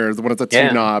Junior, the one with the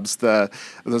two knobs.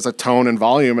 There's a tone and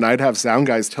volume, and I'd have sound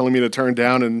guys telling me to turn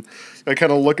down, and I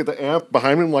kind of look at the amp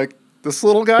behind me, like, this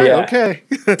little guy, okay,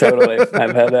 totally.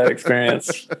 I've had that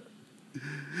experience.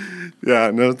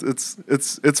 Yeah, no,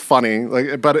 it's funny,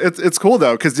 like, but it's cool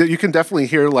though, because you can definitely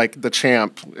hear like the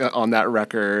Champ on that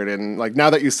record, and like now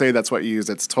that you say that's what you use,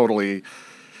 it's totally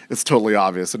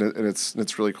obvious, and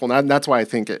it's really cool, and that's why I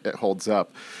think it holds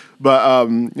up. But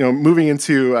moving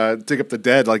into Dig Up the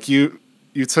Dead, like you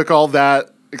took all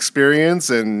that experience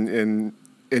and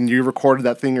you recorded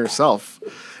that thing yourself.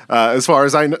 As far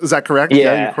as I know, is that correct?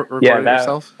 Yeah, you recorded it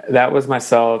yourself. That was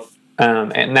myself,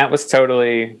 and that was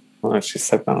totally. Well, she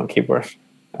stepped on a keyboard.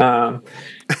 That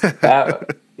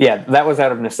was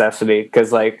out of necessity,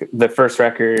 because like the first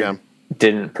record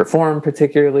didn't perform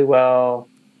particularly well.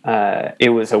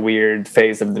 It was a weird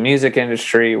phase of the music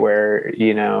industry where,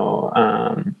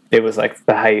 it was like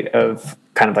the height of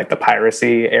kind of like the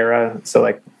piracy era. So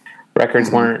like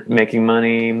records weren't making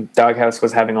money. Doghouse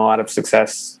was having a lot of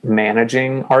success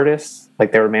managing artists.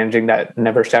 Like they were managing that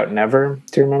Never Shout Never.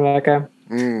 Do you remember that guy?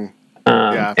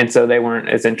 And so they weren't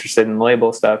as interested in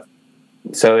label stuff.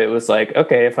 So it was like,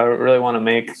 okay, if I really want to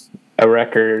make a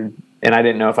record, and I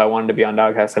didn't know if I wanted to be on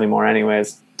Doghouse anymore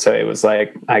anyways. So it was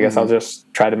like, I guess I'll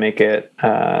just try to make it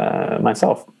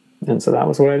myself. And so that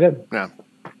was what I did. Yeah.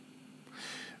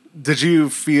 Did you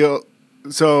feel,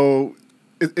 so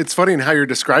it's funny in how you're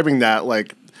describing that,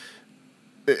 like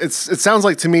it sounds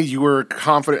like to me you were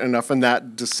confident enough in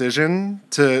that decision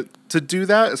to do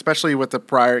that, especially with the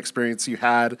prior experience you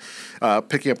had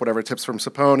picking up whatever tips from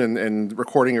Sapone and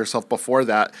recording yourself before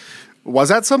that. Was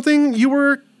that something you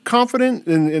were confident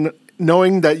in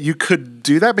knowing that you could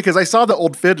do that? Because I saw the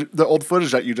old footage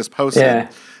that you just posted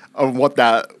of what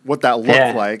that looked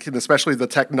like, and especially the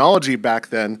technology back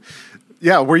then.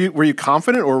 Yeah, were you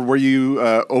confident or were you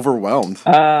overwhelmed?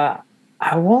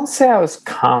 I won't say I was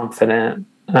confident,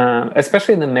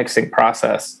 especially in the mixing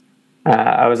process.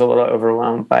 I was a little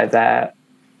overwhelmed by that.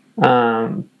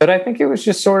 But I think it was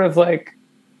just sort of like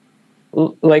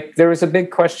there was a big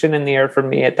question in the air for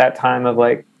me at that time of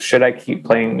like, should I keep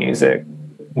playing music?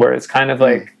 Where it's kind of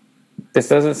like, this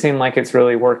doesn't seem like it's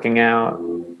really working out.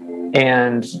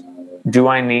 And do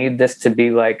I need this to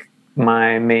be like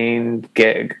my main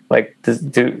gig? Like,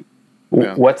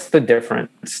 what's the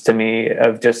difference to me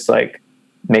of just like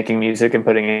making music and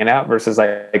putting it out versus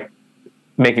like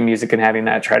making music and having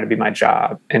that try to be my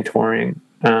job and touring.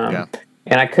 And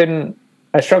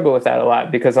I struggle with that a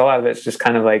lot because a lot of it's just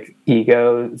kind of like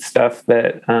ego stuff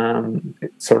that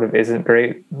sort of isn't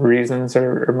great reasons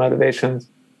or motivations.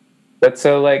 But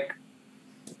so like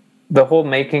the whole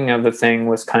making of the thing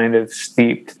was kind of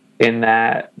steeped in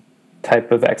that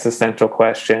type of existential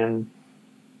question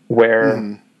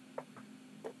where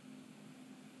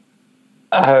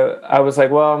I was like,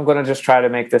 well, I'm going to just try to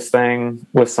make this thing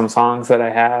with some songs that I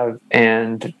have,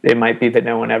 and it might be that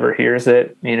no one ever hears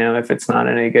it, you know, if it's not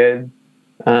any good.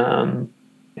 And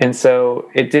so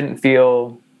it didn't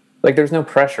feel like there's no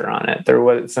pressure on it. There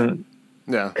wasn't,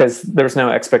 because there's no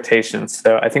expectations.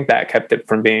 So I think that kept it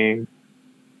from being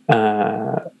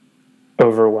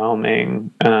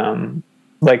overwhelming.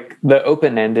 Like the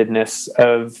open-endedness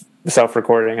of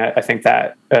self-recording, I think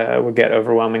that would get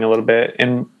overwhelming a little bit.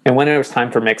 And when it was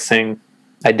time for mixing,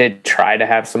 I did try to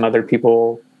have some other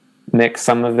people mix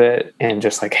some of it and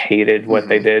just like hated what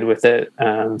they did with it.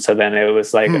 So then it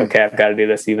was like, okay, I've got to do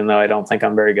this even though I don't think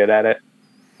I'm very good at it.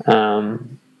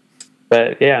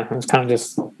 But yeah, it was kind of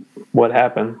just what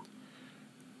happened.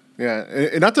 Yeah,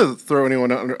 and not to throw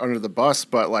anyone under the bus,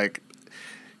 but like,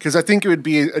 because I think it would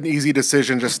be an easy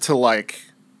decision just to like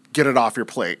get it off your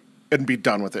plate and be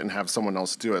done with it and have someone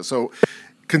else do it. So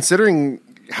considering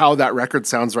how that record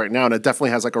sounds right now, and it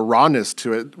definitely has like a rawness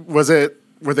to it,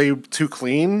 were they too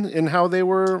clean in how they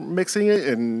were mixing it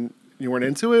and you weren't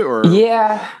into it? Or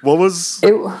what was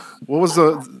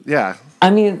the I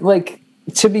mean, like,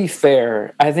 to be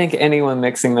fair, I think anyone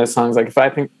mixing those songs, like I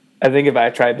think if I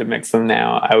tried to mix them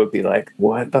now, I would be like,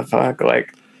 what the fuck?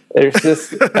 Like, there's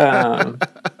just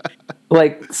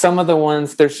like some of the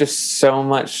ones, there's just so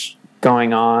much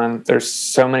going on. There's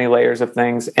so many layers of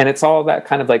things, and it's all that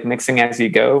kind of like mixing as you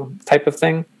go type of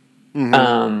thing.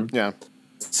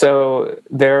 So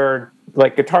there are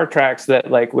like guitar tracks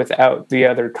that like without the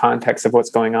other context of what's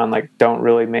going on, like don't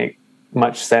really make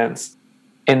much sense.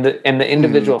 And the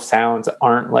individual sounds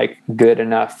aren't like good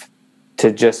enough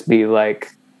to just be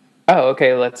like, oh,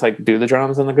 okay, let's like do the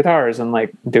drums and the guitars and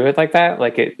like do it like that.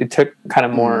 Like it took kind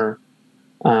of more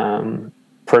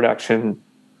production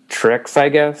tricks, I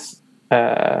guess.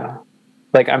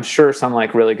 Like I'm sure some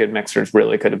like really good mixers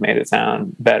really could have made it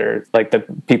sound better. Like the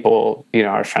people, you know,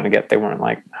 I was trying to get, they weren't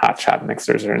like hot shot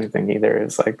mixers or anything either.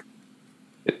 It's like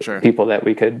people that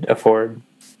we could afford,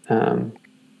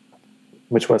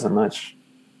 which wasn't much.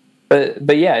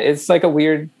 But yeah, it's like a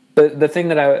weird, the thing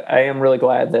that I am really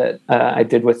glad that I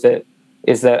did with it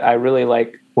is that I really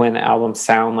like when albums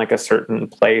sound like a certain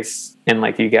place and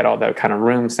like you get all that kind of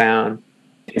room sound.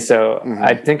 So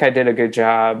I think I did a good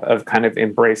job of kind of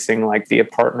embracing like the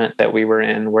apartment that we were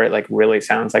in where it like really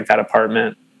sounds like that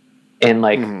apartment and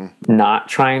like not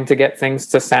trying to get things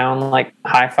to sound like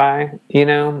hi-fi, you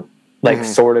know, like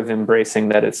sort of embracing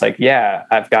that it's like, yeah,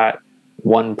 I've got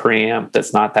one preamp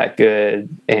that's not that good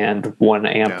and one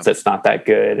amp that's not that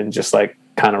good and just like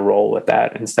kind of roll with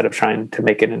that instead of trying to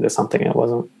make it into something it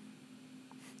wasn't.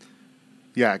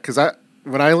 Yeah, because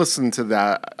when I listen to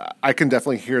that, I can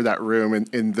definitely hear that room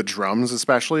in the drums,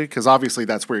 especially because obviously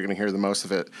that's where you're going to hear the most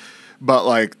of it. But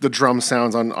like the drum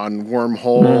sounds on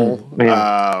Wormhole,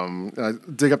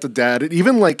 Dig Up the Dead, and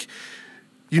even like,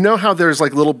 you know how there's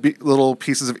like little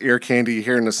pieces of ear candy you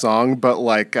hear in the song, but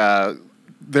like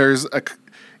there's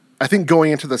I think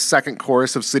going into the second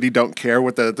chorus of City Don't Care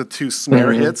with the two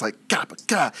snare hits, like ga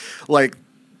ga, like.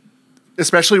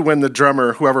 Especially when the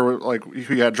drummer, whoever like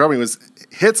who you had drumming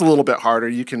hits a little bit harder,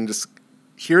 you can just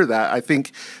hear that. I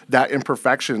think that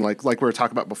imperfection, like we were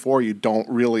talking about before, you don't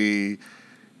really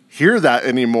hear that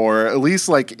anymore. At least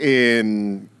like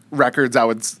in records,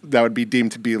 that would be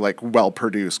deemed to be like well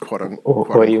produced, quote unquote.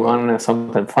 Well, you want to know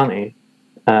something funny?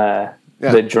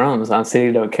 the drums on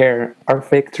City Don't Care are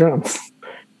fake drums.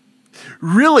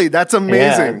 Really? That's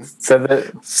amazing. Yeah,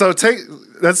 So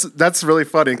that's really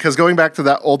funny, because going back to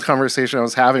that old conversation I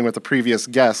was having with the previous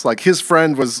guest, like his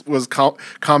friend was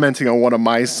commenting on one of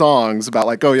my songs about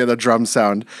like, oh yeah, the drums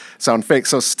sound fake.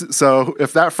 So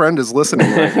if that friend is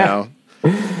listening right now,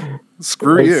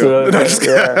 screw you.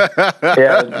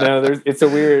 It's a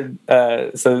weird.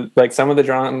 So like some of the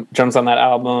drums on that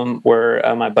album were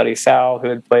my buddy Sal, who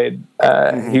had played.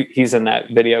 He's in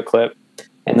that video clip.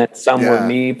 And then some were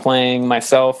me playing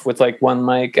myself with like one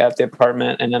mic at the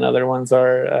apartment, and then other ones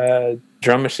are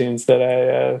drum machines that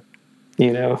I,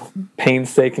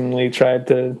 painstakingly tried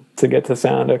to get to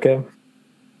sound okay.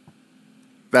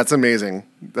 That's amazing.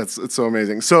 It's so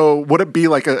amazing. So would it be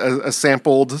like a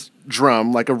sampled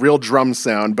drum, like a real drum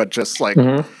sound, but just like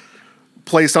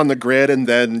placed on the grid, and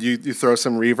then you throw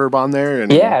some reverb on there?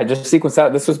 And just sequence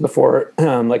out. This was before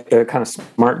like the kind of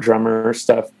smart drummer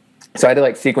stuff. So I had to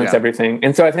like sequence everything.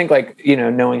 And so I think like,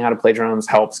 knowing how to play drums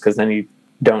helps, because then you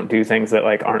don't do things that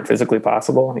like aren't physically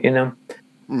possible,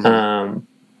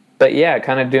 But yeah,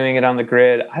 kind of doing it on the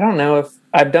grid. I don't know if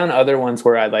I've done other ones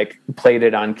where I like played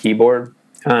it on keyboard,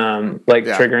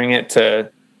 triggering it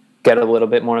to get a little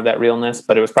bit more of that realness,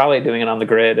 but it was probably doing it on the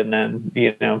grid and then,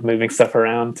 moving stuff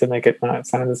around to make it not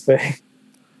sound as fake.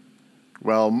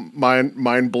 Well,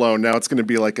 mind blown. Now it's going to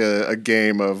be like a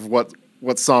game of what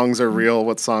songs are real,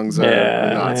 what songs are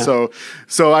not. Yeah.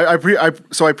 So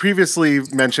I previously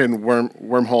mentioned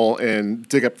Wormhole and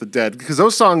Dig Up the Dead, because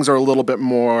those songs are a little bit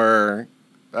more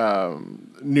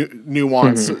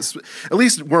nuanced. At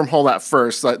least Wormhole at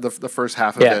first, like the first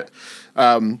half of it.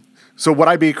 So would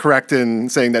I be correct in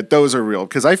saying that those are real?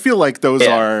 Because I feel like those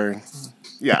are.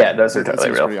 Yeah, those are totally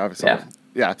real.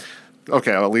 Yeah.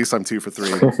 Okay, well, at least I'm 2 for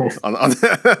 3 on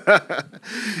that.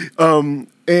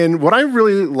 And what I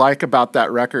really like about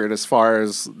that record, as far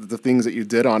as the things that you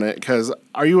did on it, because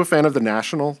are you a fan of The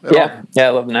National at all? Yeah, I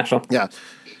love The National. Yeah.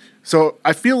 So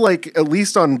I feel like, at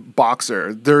least on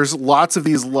Boxer, there's lots of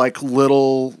these like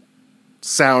little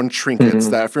sound trinkets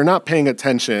that if you're not paying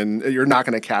attention, you're not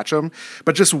going to catch them.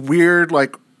 But just weird,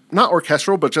 like, not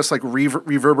orchestral, but just like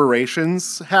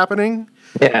reverberations happening.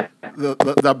 Yeah.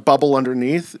 The bubble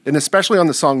underneath. And especially on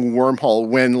the song Wormhole,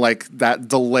 when like that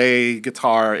delay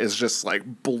guitar is just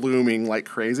like blooming like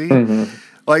crazy.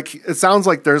 Like it sounds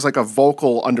like there's like a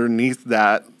vocal underneath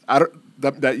that.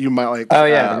 That you might like. Oh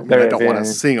yeah. I don't want to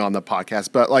sing on the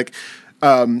podcast, but like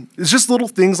it's just little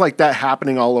things like that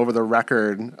happening all over the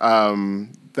record.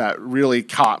 That really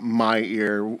caught my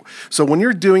ear. So when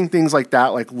you're doing things like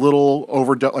that, like little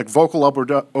like vocal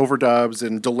overdubs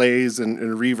and delays and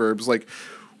reverbs, like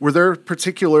were there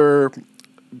particular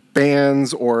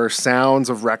bands or sounds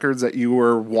of records that you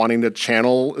were wanting to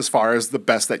channel as far as the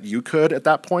best that you could at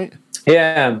that point?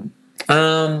 Yeah.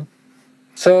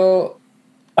 So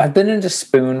I've been into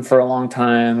Spoon for a long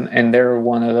time, and they're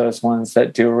one of those ones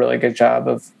that do a really good job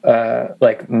of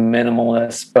like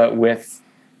minimalist, but with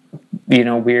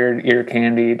weird ear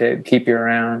candy to keep you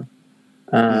around.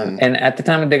 And at the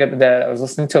time of Dig Up the Dead, I was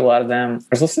listening to a lot of them. I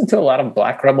was listening to a lot of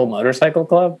Black Rebel Motorcycle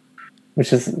Club,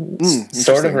 which is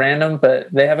sort of random,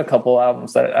 but they have a couple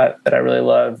albums that I really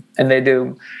love. And they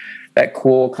do that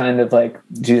cool kind of like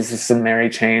Jesus and Mary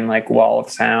Chain, like wall of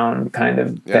sound kind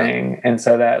of thing. And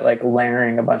so that like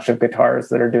layering a bunch of guitars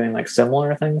that are doing like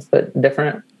similar things, but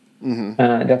different,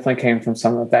 definitely came from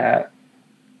some of that.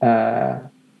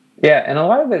 Yeah, and a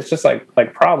lot of it's just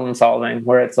like problem solving,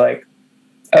 where it's like,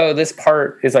 oh, this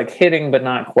part is like hitting but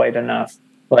not quite enough.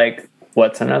 Like,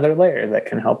 what's another layer that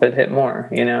can help it hit more?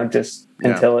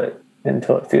 Until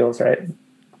it feels right.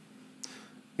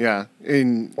 Yeah,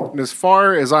 and as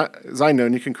far as I know,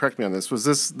 and you can correct me on this, was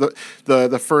this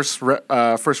the first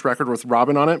record with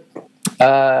Robin on it?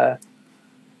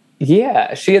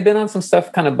 Yeah, she had been on some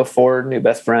stuff kind of before New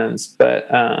Best Friends, but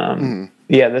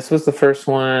this was the first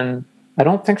one. I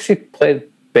don't think she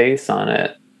played bass on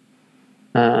it.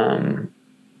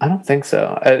 I don't think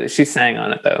so. She sang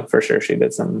on it though, for sure. She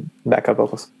did some backup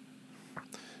vocals.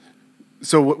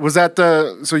 So was that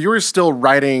so you were still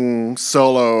writing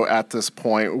solo at this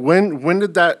point? When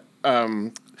did that?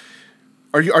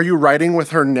 Are you writing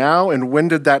with her now? And when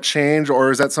did that change, or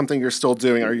is that something you're still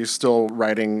doing? Are you still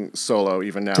writing solo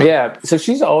even now? Yeah. So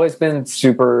she's always been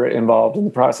super involved in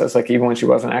the process, like even when she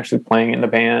wasn't actually playing in the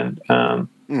band.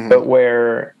 But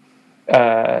where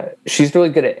she's really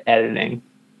good at editing.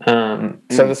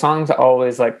 So the songs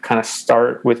always like kind of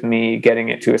start with me getting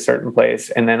it to a certain place,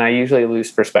 and then I usually lose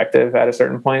perspective at a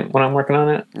certain point when I'm working on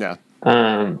it. Yeah.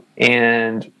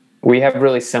 And we have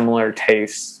really similar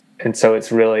tastes, and so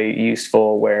it's really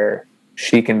useful where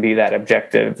she can be that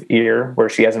objective ear where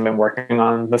she hasn't been working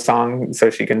on the song, so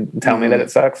she can tell me that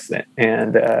it sucks,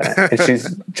 and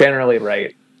she's generally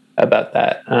right about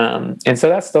that. And so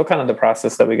that's still kind of the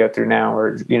process that we go through now,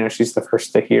 where, you know, she's the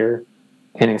first to hear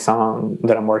any song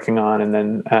that I'm working on, and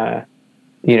then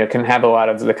you know, can have a lot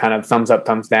of the kind of thumbs up,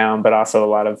 thumbs down, but also a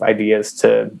lot of ideas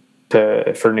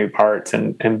for new parts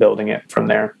and building it from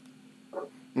there.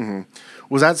 Mm-hmm.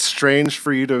 Was that strange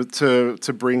for you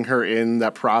to bring her in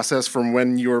that process from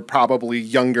when you were probably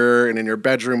younger and in your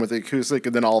bedroom with the acoustic,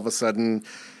 and then all of a sudden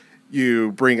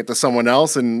you bring it to someone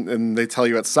else and they tell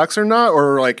you it sucks or not?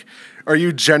 Or like, are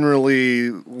you generally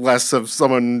less of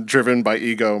someone driven by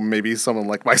ego, maybe someone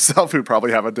like myself who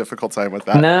probably have a difficult time with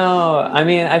that? No, I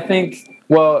mean, I think,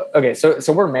 well, okay, so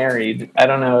we're married. I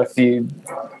don't know if you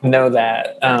know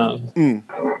that.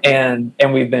 And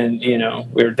we've been, you know,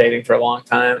 we were dating for a long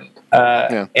time.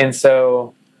 And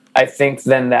so I think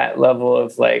then that level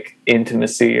of like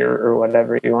intimacy or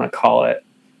whatever you want to call it,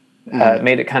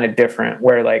 made it kind of different,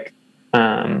 where like,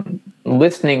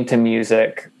 listening to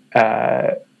music,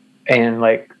 and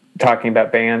like talking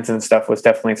about bands and stuff was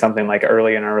definitely something like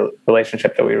early in our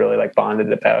relationship that we really like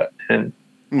bonded about and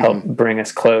helped bring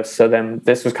us close. So then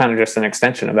this was kind of just an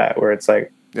extension of that, where it's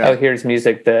like, oh, here's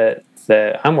music that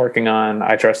I'm working on.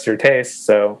 I trust your taste.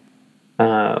 So,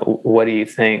 what do you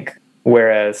think?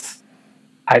 Whereas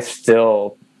I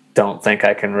still don't think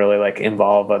I can really like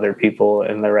involve other people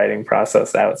in the writing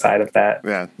process outside of that.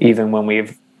 Yeah. Even when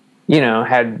we've, you know,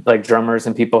 had like drummers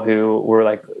and people who were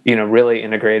like, you know, really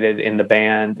integrated in the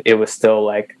band, it was still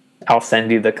like, I'll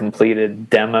send you the completed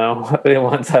demo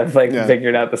once I've like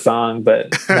figured out the song,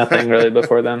 but nothing really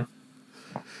before then.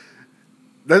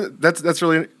 That's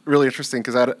really, really interesting,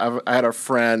 because I had a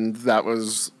friend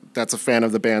that's a fan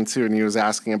of the band too, and he was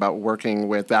asking about working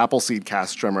with the Appleseed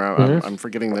Cast drummer. I'm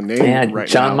forgetting the name right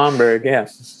John now. Momberg,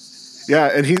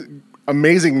 Yeah, and he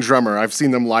amazing drummer. I've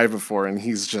seen them live before, and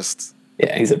he's just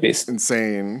he's a beast.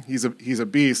 Insane. He's a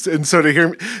beast. And so to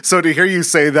hear you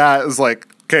say that is like,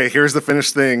 okay, here's the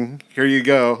finished thing. Here you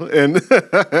go. And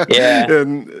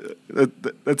and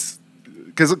that's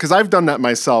because I've done that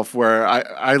myself, where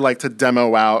I like to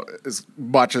demo out as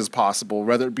much as possible,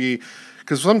 whether it be.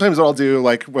 Because sometimes what I'll do,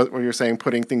 like what you're saying,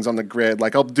 putting things on the grid,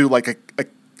 like I'll do like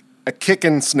a kick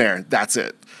and snare. That's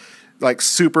it. Like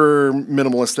super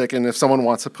minimalistic. And if someone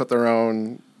wants to put their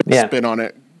own spin on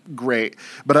it, great.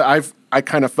 But I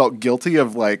kind of felt guilty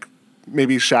of like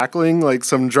maybe shackling like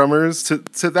some drummers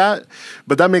to that.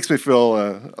 But that makes me feel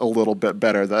a little bit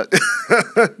better that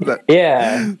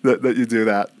that you do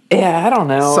that. Yeah, I don't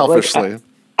know. Selfishly. Like,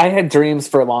 I had dreams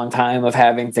for a long time of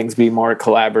having things be more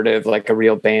collaborative, like a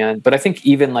real band. But I think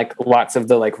even like lots of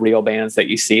the like real bands that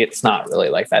you see, it's not really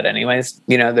like that anyways.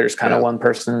 You know, there's kind of one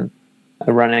person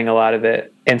running a lot of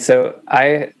it. And so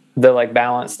the like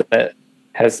balance that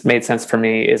has made sense for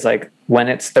me is like when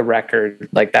it's the record,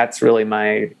 like that's really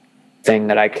my thing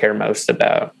that I care most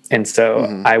about. And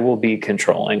so I will be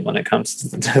controlling when it comes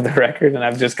to the record. And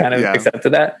I've just kind of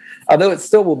accepted that. Although it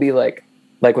still will be like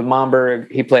with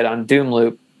Momberg, he played on Doom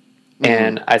Loop.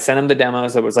 And I sent him the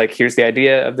demos. It was like, here's the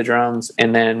idea of the drums.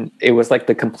 And then it was like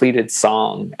the completed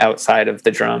song outside of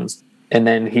the drums. And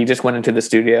then he just went into the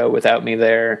studio without me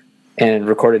there and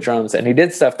recorded drums. And he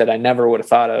did stuff that I never would have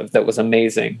thought of that was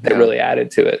amazing, that really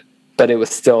added to it. But it was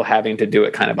still having to do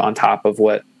it kind of on top of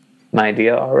what my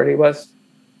idea already was.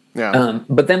 Yeah.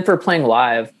 But then for playing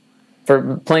live,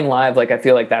 like I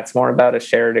feel like that's more about a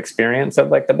shared experience of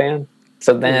like the band.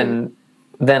 So then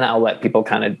I'll let people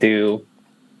kind of do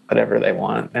whatever they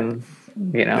want, and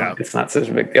you know, it's not such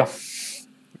a big deal.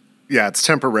 Yeah, it's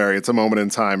temporary. It's a moment in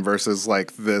time versus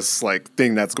like this like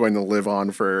thing that's going to live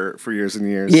on for years and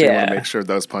years. Yeah, so you want to make sure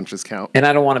those punches count. And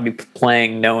I don't want to be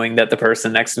playing knowing that the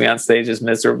person next to me on stage is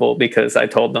miserable because I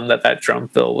told them that drum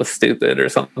fill was stupid or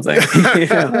something.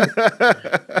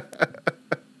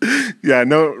 Yeah,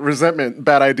 no resentment,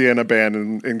 bad idea in a band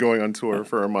and going on tour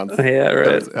for a month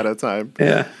at a time.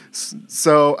 Yeah.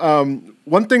 So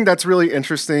one thing that's really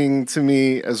interesting to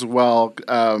me as well,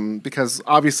 because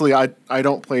obviously I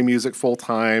don't play music full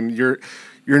time. You're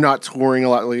not touring a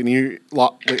lot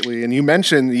lately, and you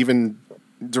mentioned even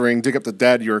during Dig Up the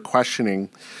Dead you were questioning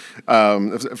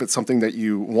if it's something that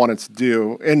you wanted to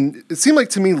do, and it seemed like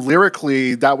to me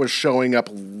lyrically that was showing up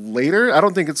later. I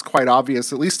don't think it's quite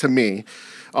obvious, at least to me.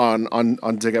 On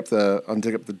Dig Up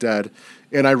the Dead,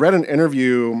 and I read an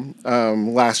interview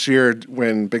last year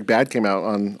when Big Bad came out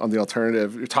on the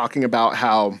Alternative. You're talking about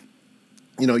how,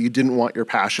 you know, you didn't want your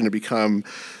passion to become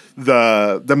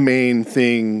the main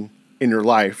thing in your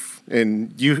life,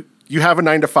 and you have a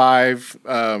 9 to 5.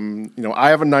 You know, I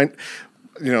have a 9.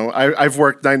 I've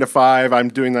worked 9 to 5. I'm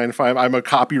doing 9 to 5. I'm a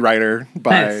copywriter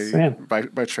Nice, yeah.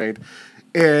 by trade.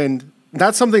 And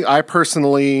that's something I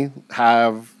personally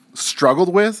have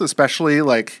struggled with, especially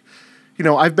like,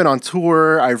 I've been on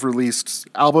tour, I've released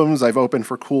albums, I've opened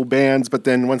for cool bands, but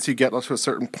then once you get to a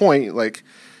certain point, like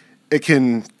it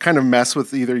can kind of mess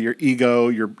with either your ego,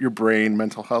 your brain,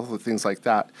 mental health, or things like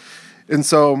that. And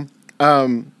so,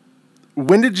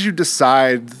 when did you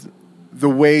decide the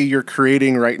way you're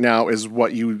creating right now is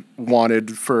what you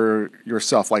wanted for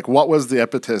yourself? Like, what was the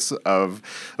impetus of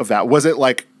that? Was it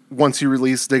like once you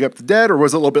released Dig Up the Dead, or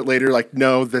was it a little bit later, like,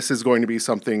 no, this is going to be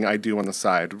something I do on the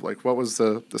side? Like, what was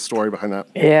the story behind that?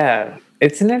 Yeah,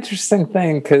 it's an interesting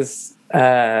thing because,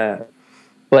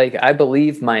 like, I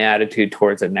believe my attitude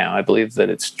towards it now. I believe that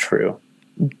it's true,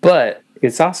 but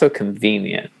it's also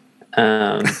convenient.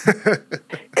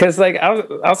 Because, like,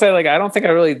 I'll say, like, I don't think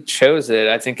I really chose it.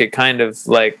 I think it kind of,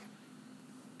 like,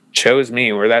 chose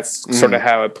me, where that's sort of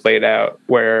how it played out,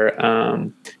 where,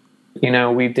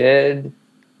 we did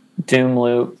Doom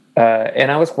Loop,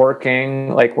 and I was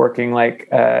working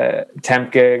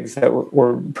temp gigs that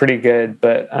were pretty good,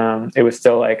 but it was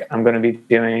still like, I'm going to be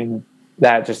doing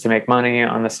that just to make money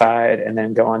on the side and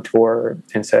then go on tour.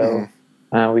 And so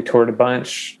we toured a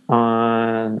bunch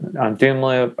on Doom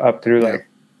Loop up through like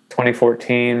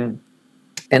 2014.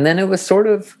 And then it was sort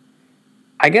of,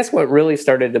 I guess what really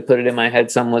started to put it in my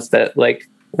head some was that, like,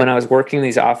 when I was working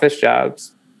these office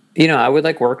jobs, I would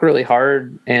like work really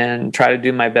hard and try to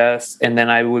do my best. And then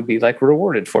I would be like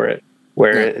rewarded for it,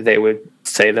 where they would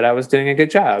say that I was doing a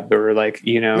good job, or like,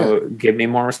 give me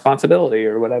more responsibility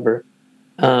or whatever.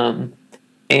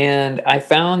 And I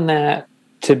found that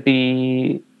to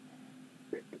be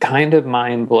kind of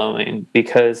mind blowing,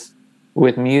 because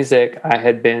with music, I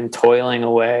had been toiling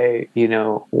away,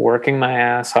 working my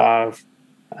ass off,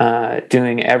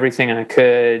 doing everything I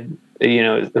could,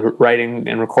 writing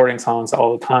and recording songs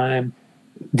all the time,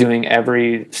 doing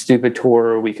every stupid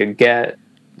tour we could get.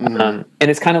 And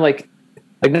it's kind of like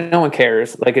no one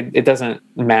cares. Like it doesn't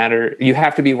matter. You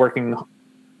have to be working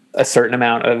a certain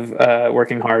amount of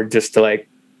working hard just to like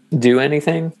do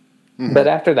anything. But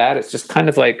after that, it's just kind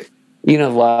of like,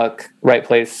 luck, right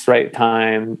place, right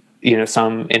time,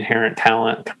 some inherent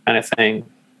talent kind of thing.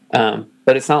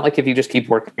 But it's not like if you just keep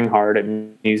working hard at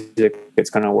music,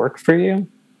 it's going to work for you.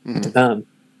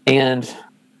 And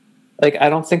like, I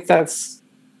don't think that's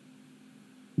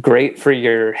great for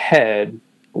your head,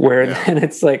 where then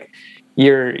it's like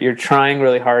you're trying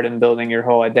really hard and building your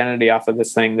whole identity off of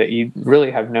this thing that you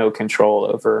really have no control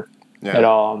over at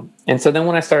all. And so then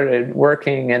when I started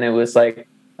working, and it was like,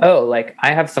 oh, like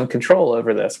I have some control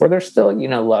over this, where there's still,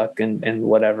 luck and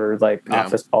whatever, like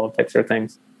office politics or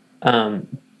things.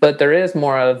 But there is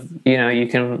more of, you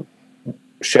can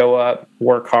show up,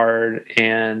 work hard,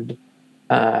 and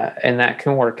that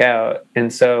can work out.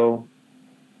 And so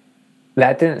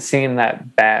that didn't seem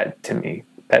that bad to me.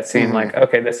 That seemed like,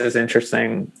 okay, this is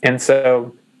interesting. And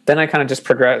so then I kind of just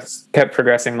kept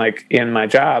progressing, like in my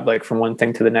job, like from one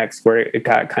thing to the next, where it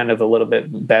got kind of a little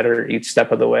bit better each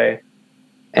step of the way.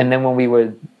 And then when we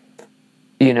would,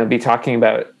 be talking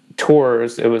about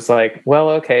tours, it was like, well,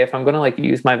 okay, if I'm going to like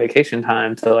use my vacation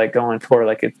time to like go on tour,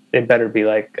 like it better be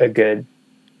like a good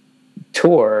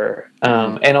tour.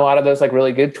 And a lot of those like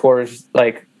really good tours,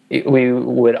 like we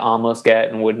would almost get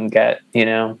and wouldn't get,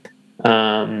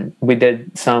 we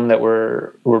did some that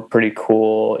were pretty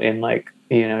cool in like,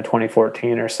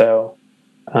 2014 or so.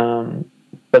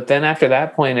 But then after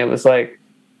that point, it was like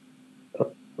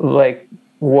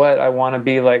what I want to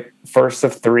be like first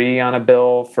of 3 on a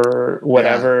bill for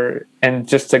whatever. And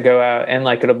just to go out and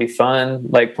like, it'll be fun.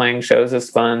 Like playing shows is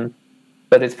fun,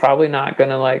 but it's probably not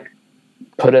going to like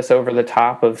put us over the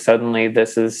top of suddenly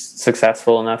this is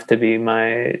successful enough to be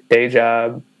my day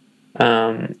job.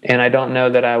 And I don't know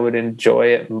that I would enjoy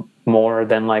it more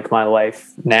than like my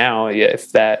life now,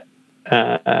 if that,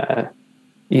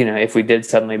 if we did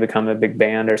suddenly become a big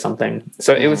band or something.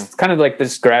 So it was kind of like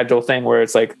this gradual thing where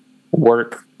it's like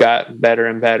work got better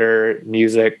and better.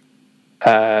 Music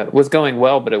was going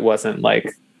well, but it wasn't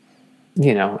like,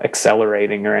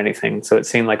 accelerating or anything. So it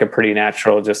seemed like a pretty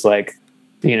natural, just like,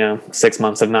 6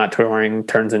 months of not touring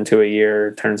turns into a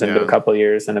year, turns into a couple of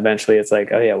years. And eventually it's like,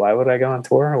 oh yeah, why would I go on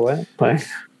tour or what? Like,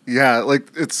 like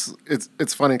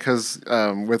it's funny because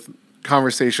with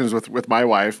conversations with my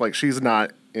wife, like she's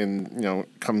not in,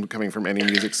 coming from any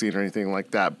music scene or anything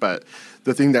like that. But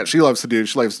the thing that she loves to do,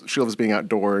 she loves being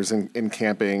outdoors and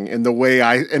camping. And the way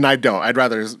I'd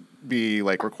rather be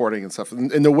like recording and stuff.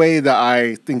 And the way that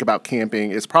I think about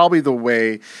camping is probably the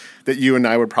way that you and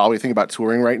I would probably think about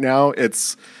touring right now.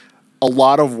 It's a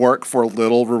lot of work for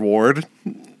little reward.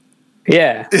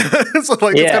 Yeah. So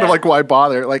like it's kind of like, why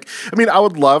bother? Like, I mean, I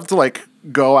would love to like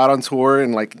go out on tour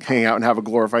and like hang out and have a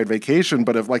glorified vacation,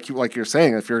 but if like you're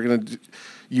saying, if you're gonna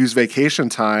use vacation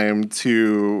time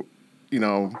to, you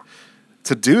know,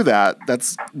 to do that,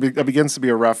 that begins to be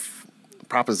a rough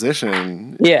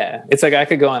proposition. Yeah, it's like I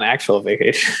could go on actual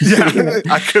vacation. Yeah,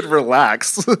 I could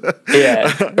relax.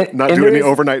 Yeah, Not and do any there's-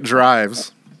 overnight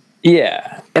drives.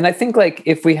 Yeah, and I think like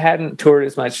if we hadn't toured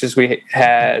as much as we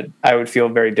had, I would feel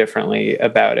very differently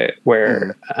about it.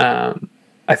 Where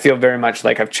I feel very much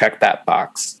like I've checked that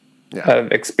box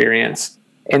of experience.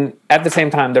 And at the same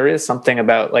time, there is something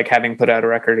about like having put out a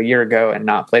record a year ago and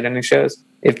not played any shows.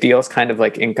 It feels kind of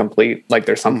like incomplete, like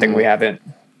there's something we haven't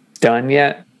done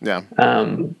yet. Yeah.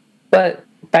 But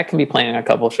that can be playing a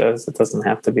couple shows. It doesn't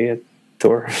have to be a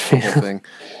tour. Whole thing.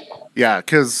 Yeah,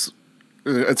 because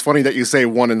it's funny that you say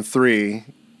 1 and 3,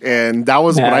 and that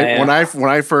was when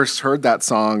I first heard that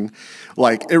song.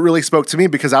 Like, it really spoke to me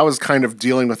because I was kind of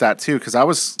dealing with that too. Because I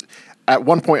was at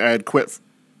one point I had quit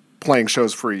playing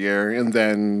shows for a year, and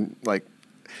then like,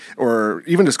 or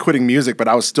even just quitting music, but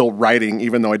I was still writing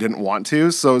even though I didn't want to.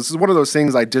 So this is one of those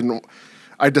things I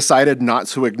decided not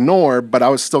to ignore, but I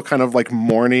was still kind of like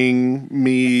mourning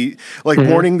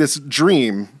this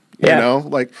dream, you know,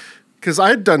 like, because I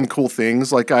had done cool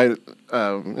things. Like I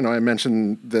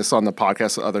mentioned this on the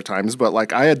podcast other times, but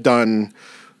like I had done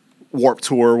Warped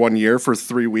Tour 1 year for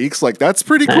 3 weeks. Like that's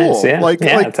pretty cool. Yeah. Like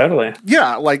Totally.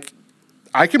 Yeah. Like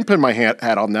I can pin my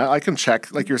hat on that. I can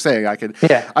check, like you're saying, I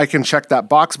can check that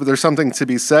box, but there's something to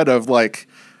be said of like,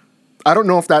 I don't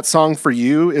know if that song for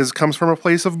you comes from a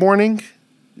place of mourning.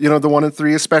 You know, the 1 and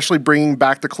 3, especially bringing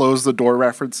back the Close the Door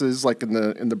references, like in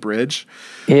the bridge.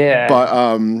 Yeah. But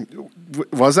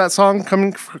was that song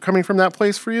coming from that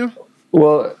place for you?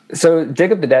 Well, so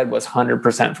Dig Up the Dead was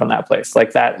 100% from that place.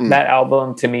 Like that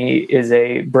album to me is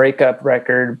a breakup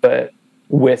record, but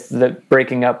with the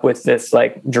breaking up with this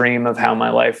like dream of how my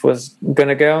life was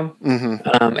gonna go,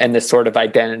 and this sort of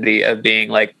identity of being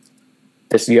like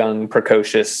this young,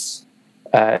 precocious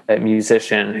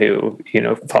musician who, you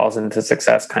know, falls into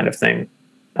success kind of thing.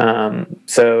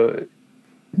 So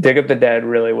Dig Up the Dead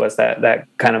really was that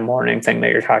kind of mourning thing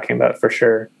that you're talking about for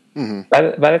sure.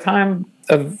 By the time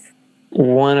of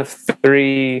 1 of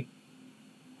 3,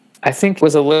 I think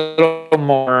was a little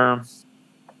more,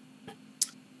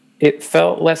 it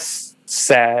felt less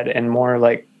sad and more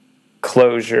like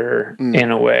closure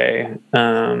in a way,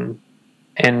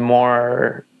 and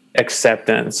more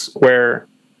acceptance, where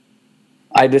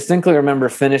I distinctly remember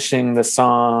finishing the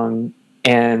song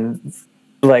and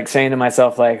like saying to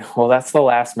myself, like, well, that's the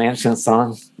last Mansion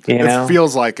song, you know? It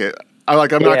feels like it. I'm not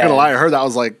gonna lie. I heard that. I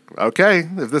was like, okay,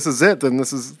 if this is it, then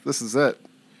this is it.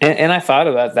 And I thought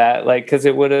about that, like, because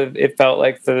it felt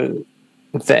like the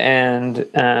end.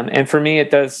 And for me,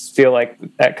 it does feel like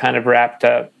that kind of wrapped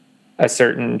up a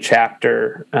certain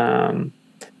chapter,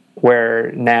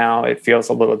 where now it feels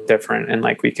a little different, and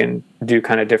like we can do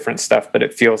kind of different stuff, but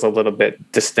it feels a little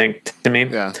bit distinct to me.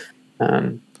 Yeah.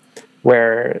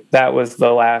 Where that was the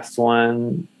last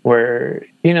one where,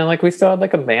 you know, like we still had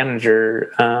like a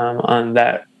manager on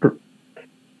that,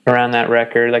 around that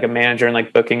record, like a manager and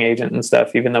like booking agent and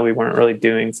stuff, even though we weren't really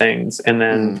doing things. And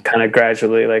then kind of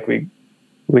gradually like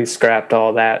we scrapped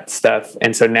all that stuff.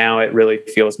 And so now it really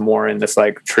feels more in this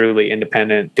like truly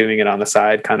independent, doing it on the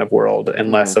side kind of world,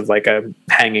 and less of like a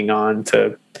hanging on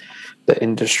to the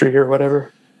industry or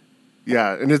whatever.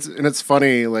 Yeah. And it's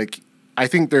funny, like, I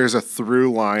think there's a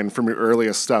through line from your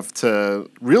earliest stuff to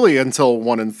really until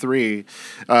 1 and 3.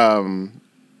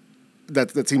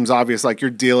 That seems obvious. Like you're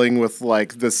dealing with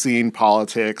like the scene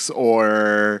politics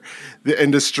or the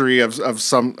industry of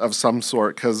some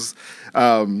sort. Because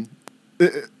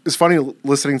it's funny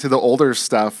listening to the older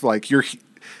stuff. Like you're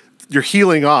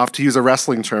healing off, to use a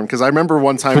wrestling term, because I remember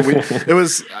one time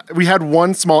we had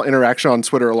one small interaction on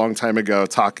Twitter a long time ago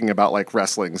talking about like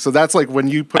wrestling. So that's like when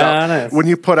you put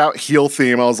out Heel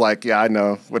Theme, I was like, yeah, I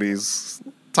know what he's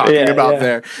talking about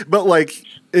there. But like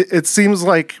it seems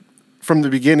like from the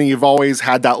beginning you've always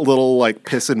had that little like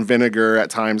piss and vinegar at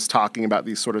times talking about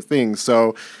these sort of things.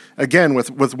 So again,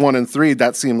 with 1 and 3,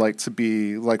 that seemed like to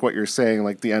be like what you're saying,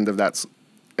 like the end of that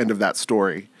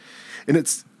story. And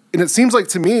it seems like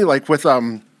to me, like with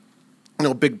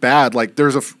Big Bad, like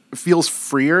it feels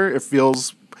freer. It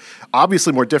feels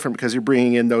obviously more different because you're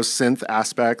bringing in those synth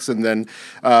aspects, and then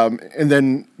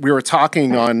we were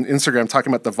talking on Instagram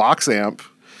talking about the Vox amp.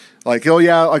 Like, oh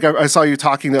yeah, like I saw you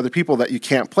talking to other people that you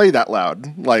can't play that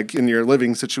loud, like in your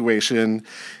living situation,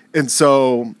 and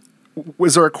so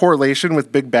was there a correlation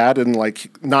with Big Bad and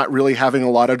like not really having a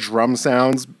lot of drum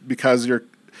sounds because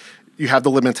you have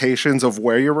the limitations of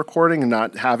where you're recording and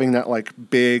not having that like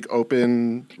big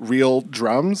open real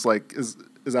drums? Like is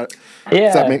that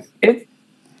does that make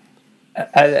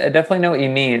I definitely know what you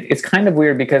mean. It's kind of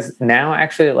weird because now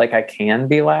actually like I can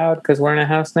be loud because we're in a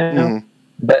house now,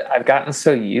 but I've gotten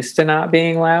so used to not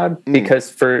being loud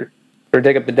because for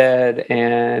Dig Up the Dead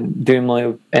and Doom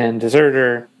Loop and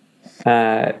Deserter,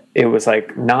 it was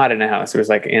like not in a house. It was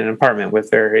like in an apartment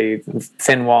with very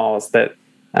thin walls that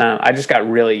I just got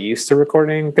really used to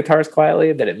recording guitars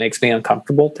quietly that it makes me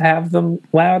uncomfortable to have them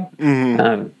loud.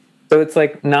 So it's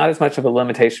like not as much of a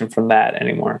limitation from that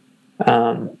anymore.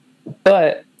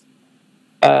 But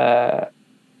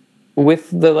with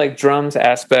the like drums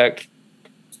aspect,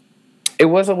 it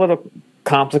was a little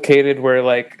complicated where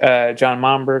like John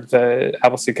Momberg, the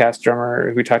Appleseed Cast drummer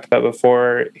who we talked about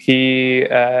before, he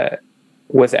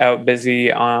was out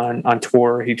busy on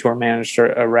tour. He tour managed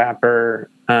a rapper.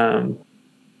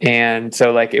 And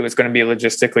so like it was going to be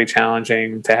logistically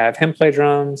challenging to have him play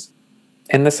drums.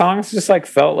 And the songs just like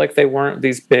felt like they weren't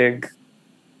these big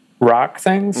rock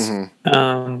things.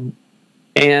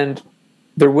 And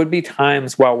there would be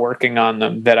times while working on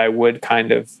them that I would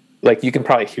kind of like, you can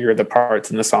probably hear the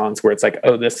parts in the songs where it's like,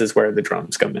 oh, this is where the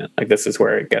drums come in. Like, this is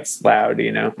where it gets loud,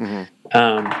 you know?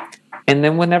 And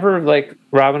then whenever like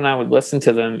Rob and I would listen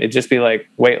to them, it'd just be like,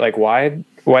 wait, like, why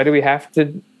do we have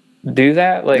to do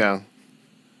that? Like,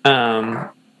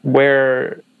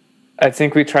 where I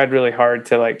think we tried really hard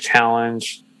to like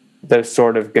challenge those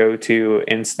sort of go-to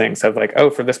instincts of like, oh,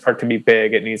 for this part to be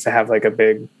big, it needs to have like a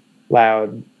big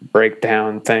loud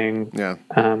breakdown thing.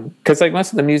 Because like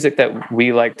most of the music that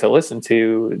we like to listen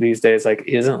to these days like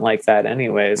isn't like that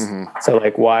anyways. So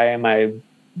like why am I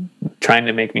trying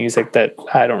to make music that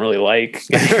I don't really like?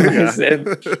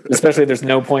 Especially there's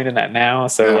no point in that now.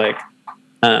 So like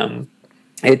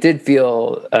it did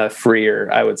feel freer,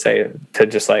 I would say, to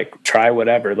just like try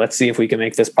whatever. Let's see if we can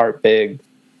make this part big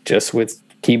just with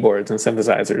keyboards and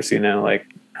synthesizers, you know, like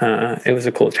it was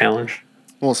a cool challenge.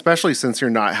 Well, especially since you're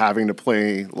not having to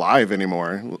play live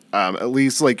anymore. At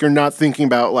least like you're not thinking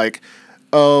about like,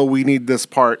 oh, we need this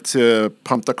part to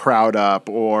pump the crowd up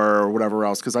or whatever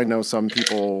else. Because I know some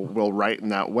people will write in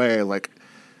that way, like,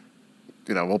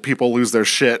 you know, well, people lose their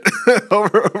shit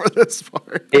over this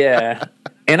part. Yeah.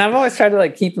 And I've always tried to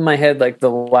like keep in my head like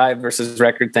the live versus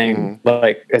record thing,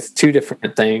 like it's two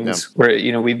different things where,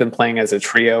 you know, we've been playing as a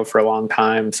trio for a long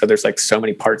time. So there's like so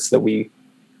many parts that we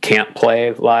can't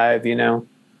play live, you know?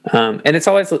 And it's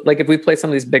always like if we play some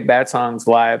of these big bad songs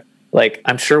live, like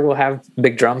I'm sure we'll have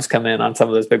big drums come in on some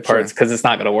of those big parts because it's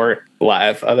not going to work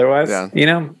live otherwise, you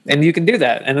know, and you can do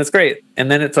that and it's great.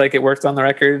 And then it's like it works on the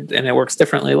record and it works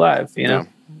differently live, you know?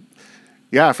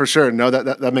 Yeah, for sure. No,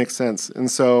 that makes sense.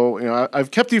 And so, you know,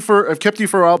 I've kept you for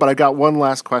a while, but I got one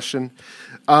last question.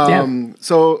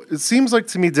 So it seems like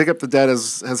to me, Dig Up the Dead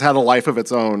has had a life of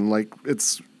its own. Like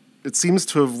it seems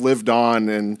to have lived on.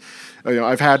 And, you know,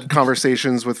 I've had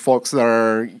conversations with folks that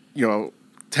are, you know,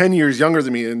 10 years younger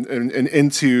than me and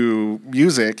into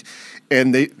music,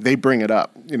 and they bring it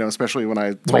up, you know, especially when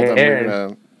I told them we're going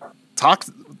to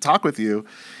talk with you.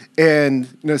 And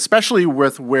you know, especially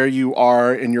with where you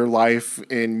are in your life,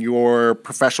 in your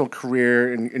professional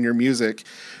career, in your music,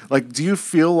 like, do you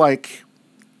feel like,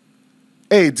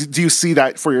 do you see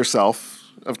that for yourself?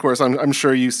 Of course, I'm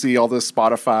sure you see all this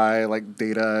Spotify like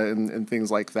data and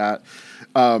things like that.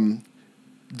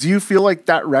 Do you feel like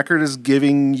that record is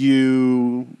giving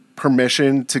you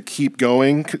permission to keep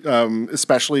going,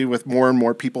 especially with more and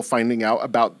more people finding out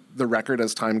about the record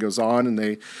as time goes on and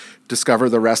they discover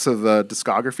the rest of the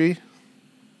discography?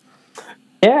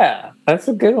 Yeah, that's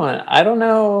a good one. I don't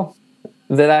know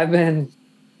that I've been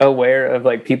aware of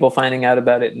like people finding out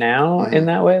about it now in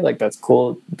that way. Like that's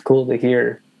cool to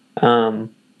hear.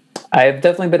 I've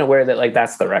definitely been aware that like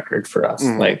that's the record for us.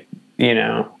 Like, you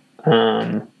know,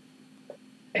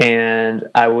 and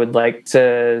I would like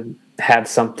to have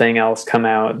something else come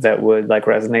out that would like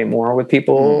resonate more with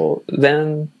people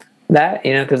than that,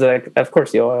 you know, because like of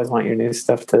course you always want your new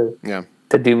stuff to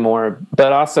do more,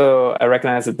 but also I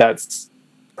recognize that that's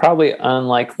probably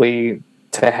unlikely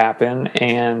to happen,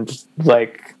 and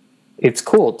like it's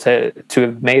cool to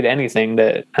have made anything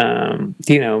that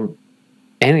you know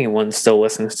anyone still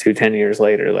listens to 10 years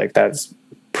later. Like that's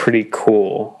pretty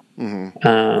cool.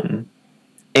 And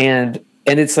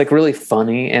it's like really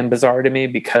funny and bizarre to me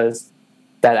because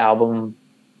that album,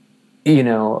 you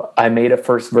know, I made a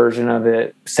first version of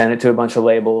it, sent it to a bunch of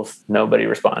labels. Nobody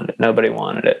responded. Nobody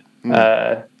wanted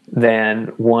it. Then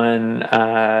one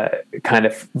kind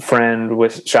of friend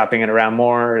was shopping it around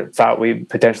more, thought we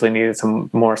potentially needed some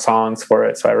more songs for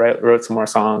it. So I wrote some more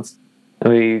songs.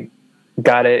 And we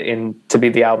got it in to be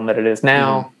the album that it is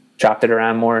now, chopped it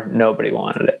around more. Nobody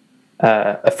wanted it.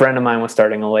 A friend of mine was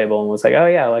starting a label and was like, oh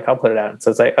yeah, like I'll put it out.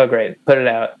 So it's like, oh great, put it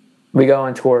out. We go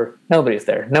on tour. Nobody's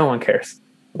there. No one cares.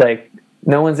 Like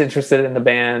no one's interested in the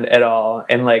band at all.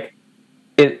 And like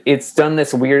it's done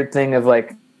this weird thing of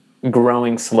like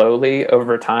growing slowly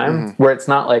over time where it's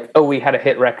not like, oh, we had a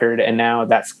hit record and now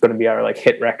that's going to be our like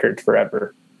hit record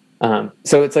forever.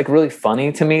 So it's like really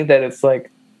funny to me that it's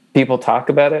like people talk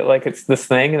about it like it's this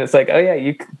thing and it's like, oh yeah,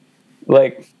 you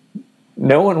like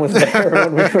no one was there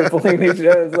when we were playing these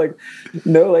shows. Like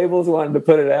no labels wanted to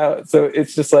put it out. So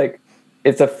it's just like,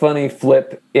 it's a funny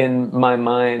flip in my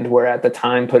mind where at the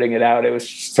time putting it out, it was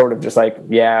sort of just like,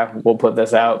 yeah, we'll put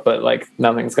this out, but like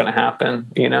nothing's going to happen,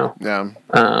 you know? Yeah.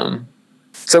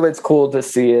 So it's cool to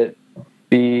see it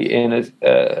be in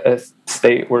a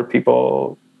state where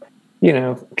people, you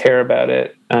know, care about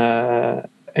it,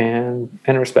 and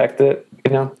respect it,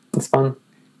 you know, it's fun.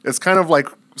 It's kind of like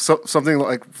something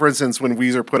like, for instance, when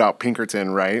Weezer put out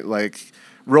Pinkerton, right? Like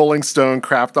Rolling Stone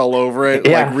crapped all over it.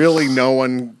 Yeah. Like really no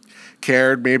one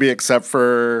cared, maybe except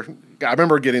for, I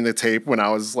remember getting the tape when I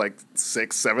was like 6th,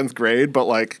 7th grade, but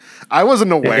like I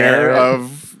wasn't aware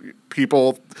of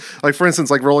people, like for instance,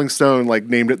 like Rolling Stone like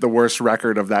named it the worst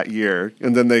record of that year,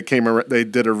 and then they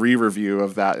did a re-review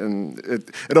of that, and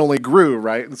it only grew,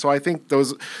 right? And so I think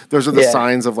those are the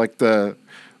signs of like the,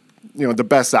 you know, the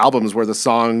best albums where the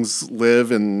songs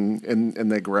live and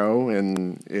they grow,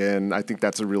 and I think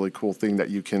that's a really cool thing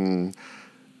that you can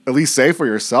at least say for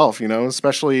yourself, you know,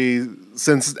 especially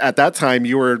since at that time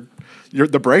you're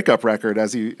the breakup record,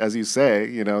 as you say,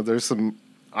 you know, there's some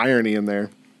irony in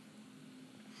there.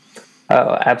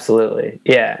 Oh, absolutely.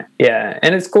 Yeah. Yeah.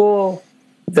 And it's cool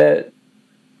that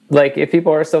like, if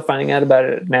people are still finding out about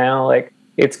it now, like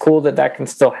it's cool that can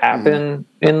still happen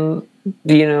in,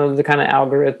 you know, the kind of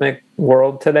algorithmic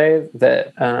world today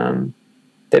that,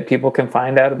 that people can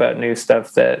find out about new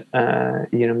stuff that,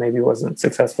 you know, maybe wasn't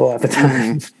successful at the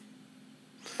time.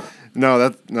 No,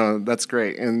 that's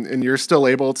great. And you're still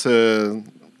able to,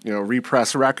 you know,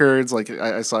 repress records. Like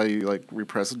I saw you like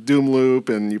repress Doom Loop,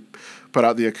 and you put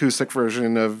out the acoustic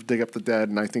version of Dig Up the Dead.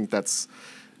 And I think that's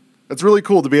really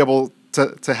cool to be able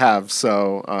to have.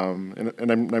 So,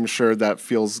 and I'm sure that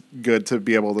feels good to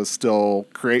be able to still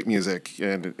create music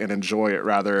and enjoy it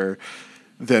rather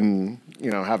than, you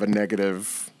know, have a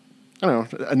negative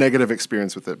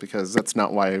experience with it, because that's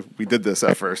not why we did this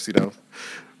at first. You know,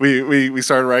 we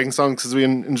started writing songs because we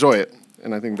enjoy it,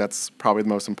 and I think that's probably the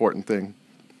most important thing.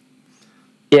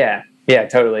 Yeah,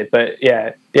 totally. But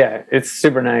yeah, it's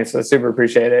super nice. I super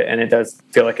appreciate it, and it does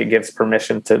feel like it gives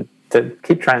permission to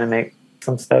keep trying to make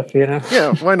some stuff. You know?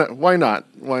 Yeah. Why not?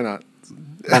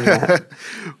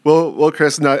 Well,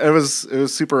 Chris, no, it was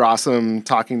super awesome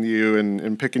talking to you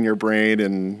and picking your brain,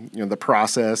 and you know, the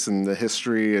process and the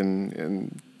history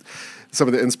and some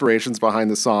of the inspirations behind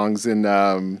the songs,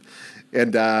 and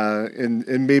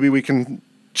maybe we can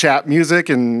chat music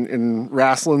and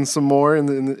wrestling some more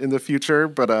in the future.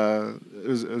 But it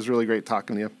was really great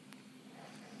talking to you.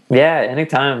 Yeah,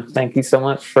 anytime. Thank you so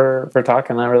much for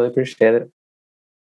talking. I really appreciate it.